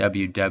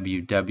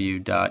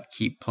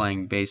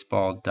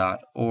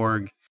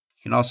 www.keepplayingbaseball.org. You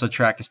can also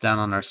track us down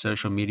on our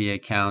social media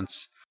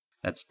accounts.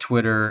 That's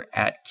Twitter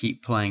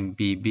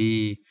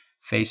 @KeepPlayingBB,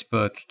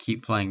 Facebook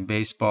Keep Playing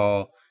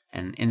Baseball,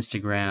 and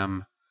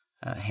Instagram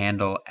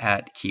handle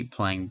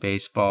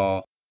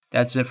 @KeepPlayingBaseball.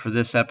 That's it for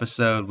this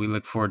episode. We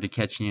look forward to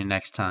catching you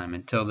next time.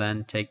 Until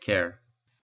then, take care.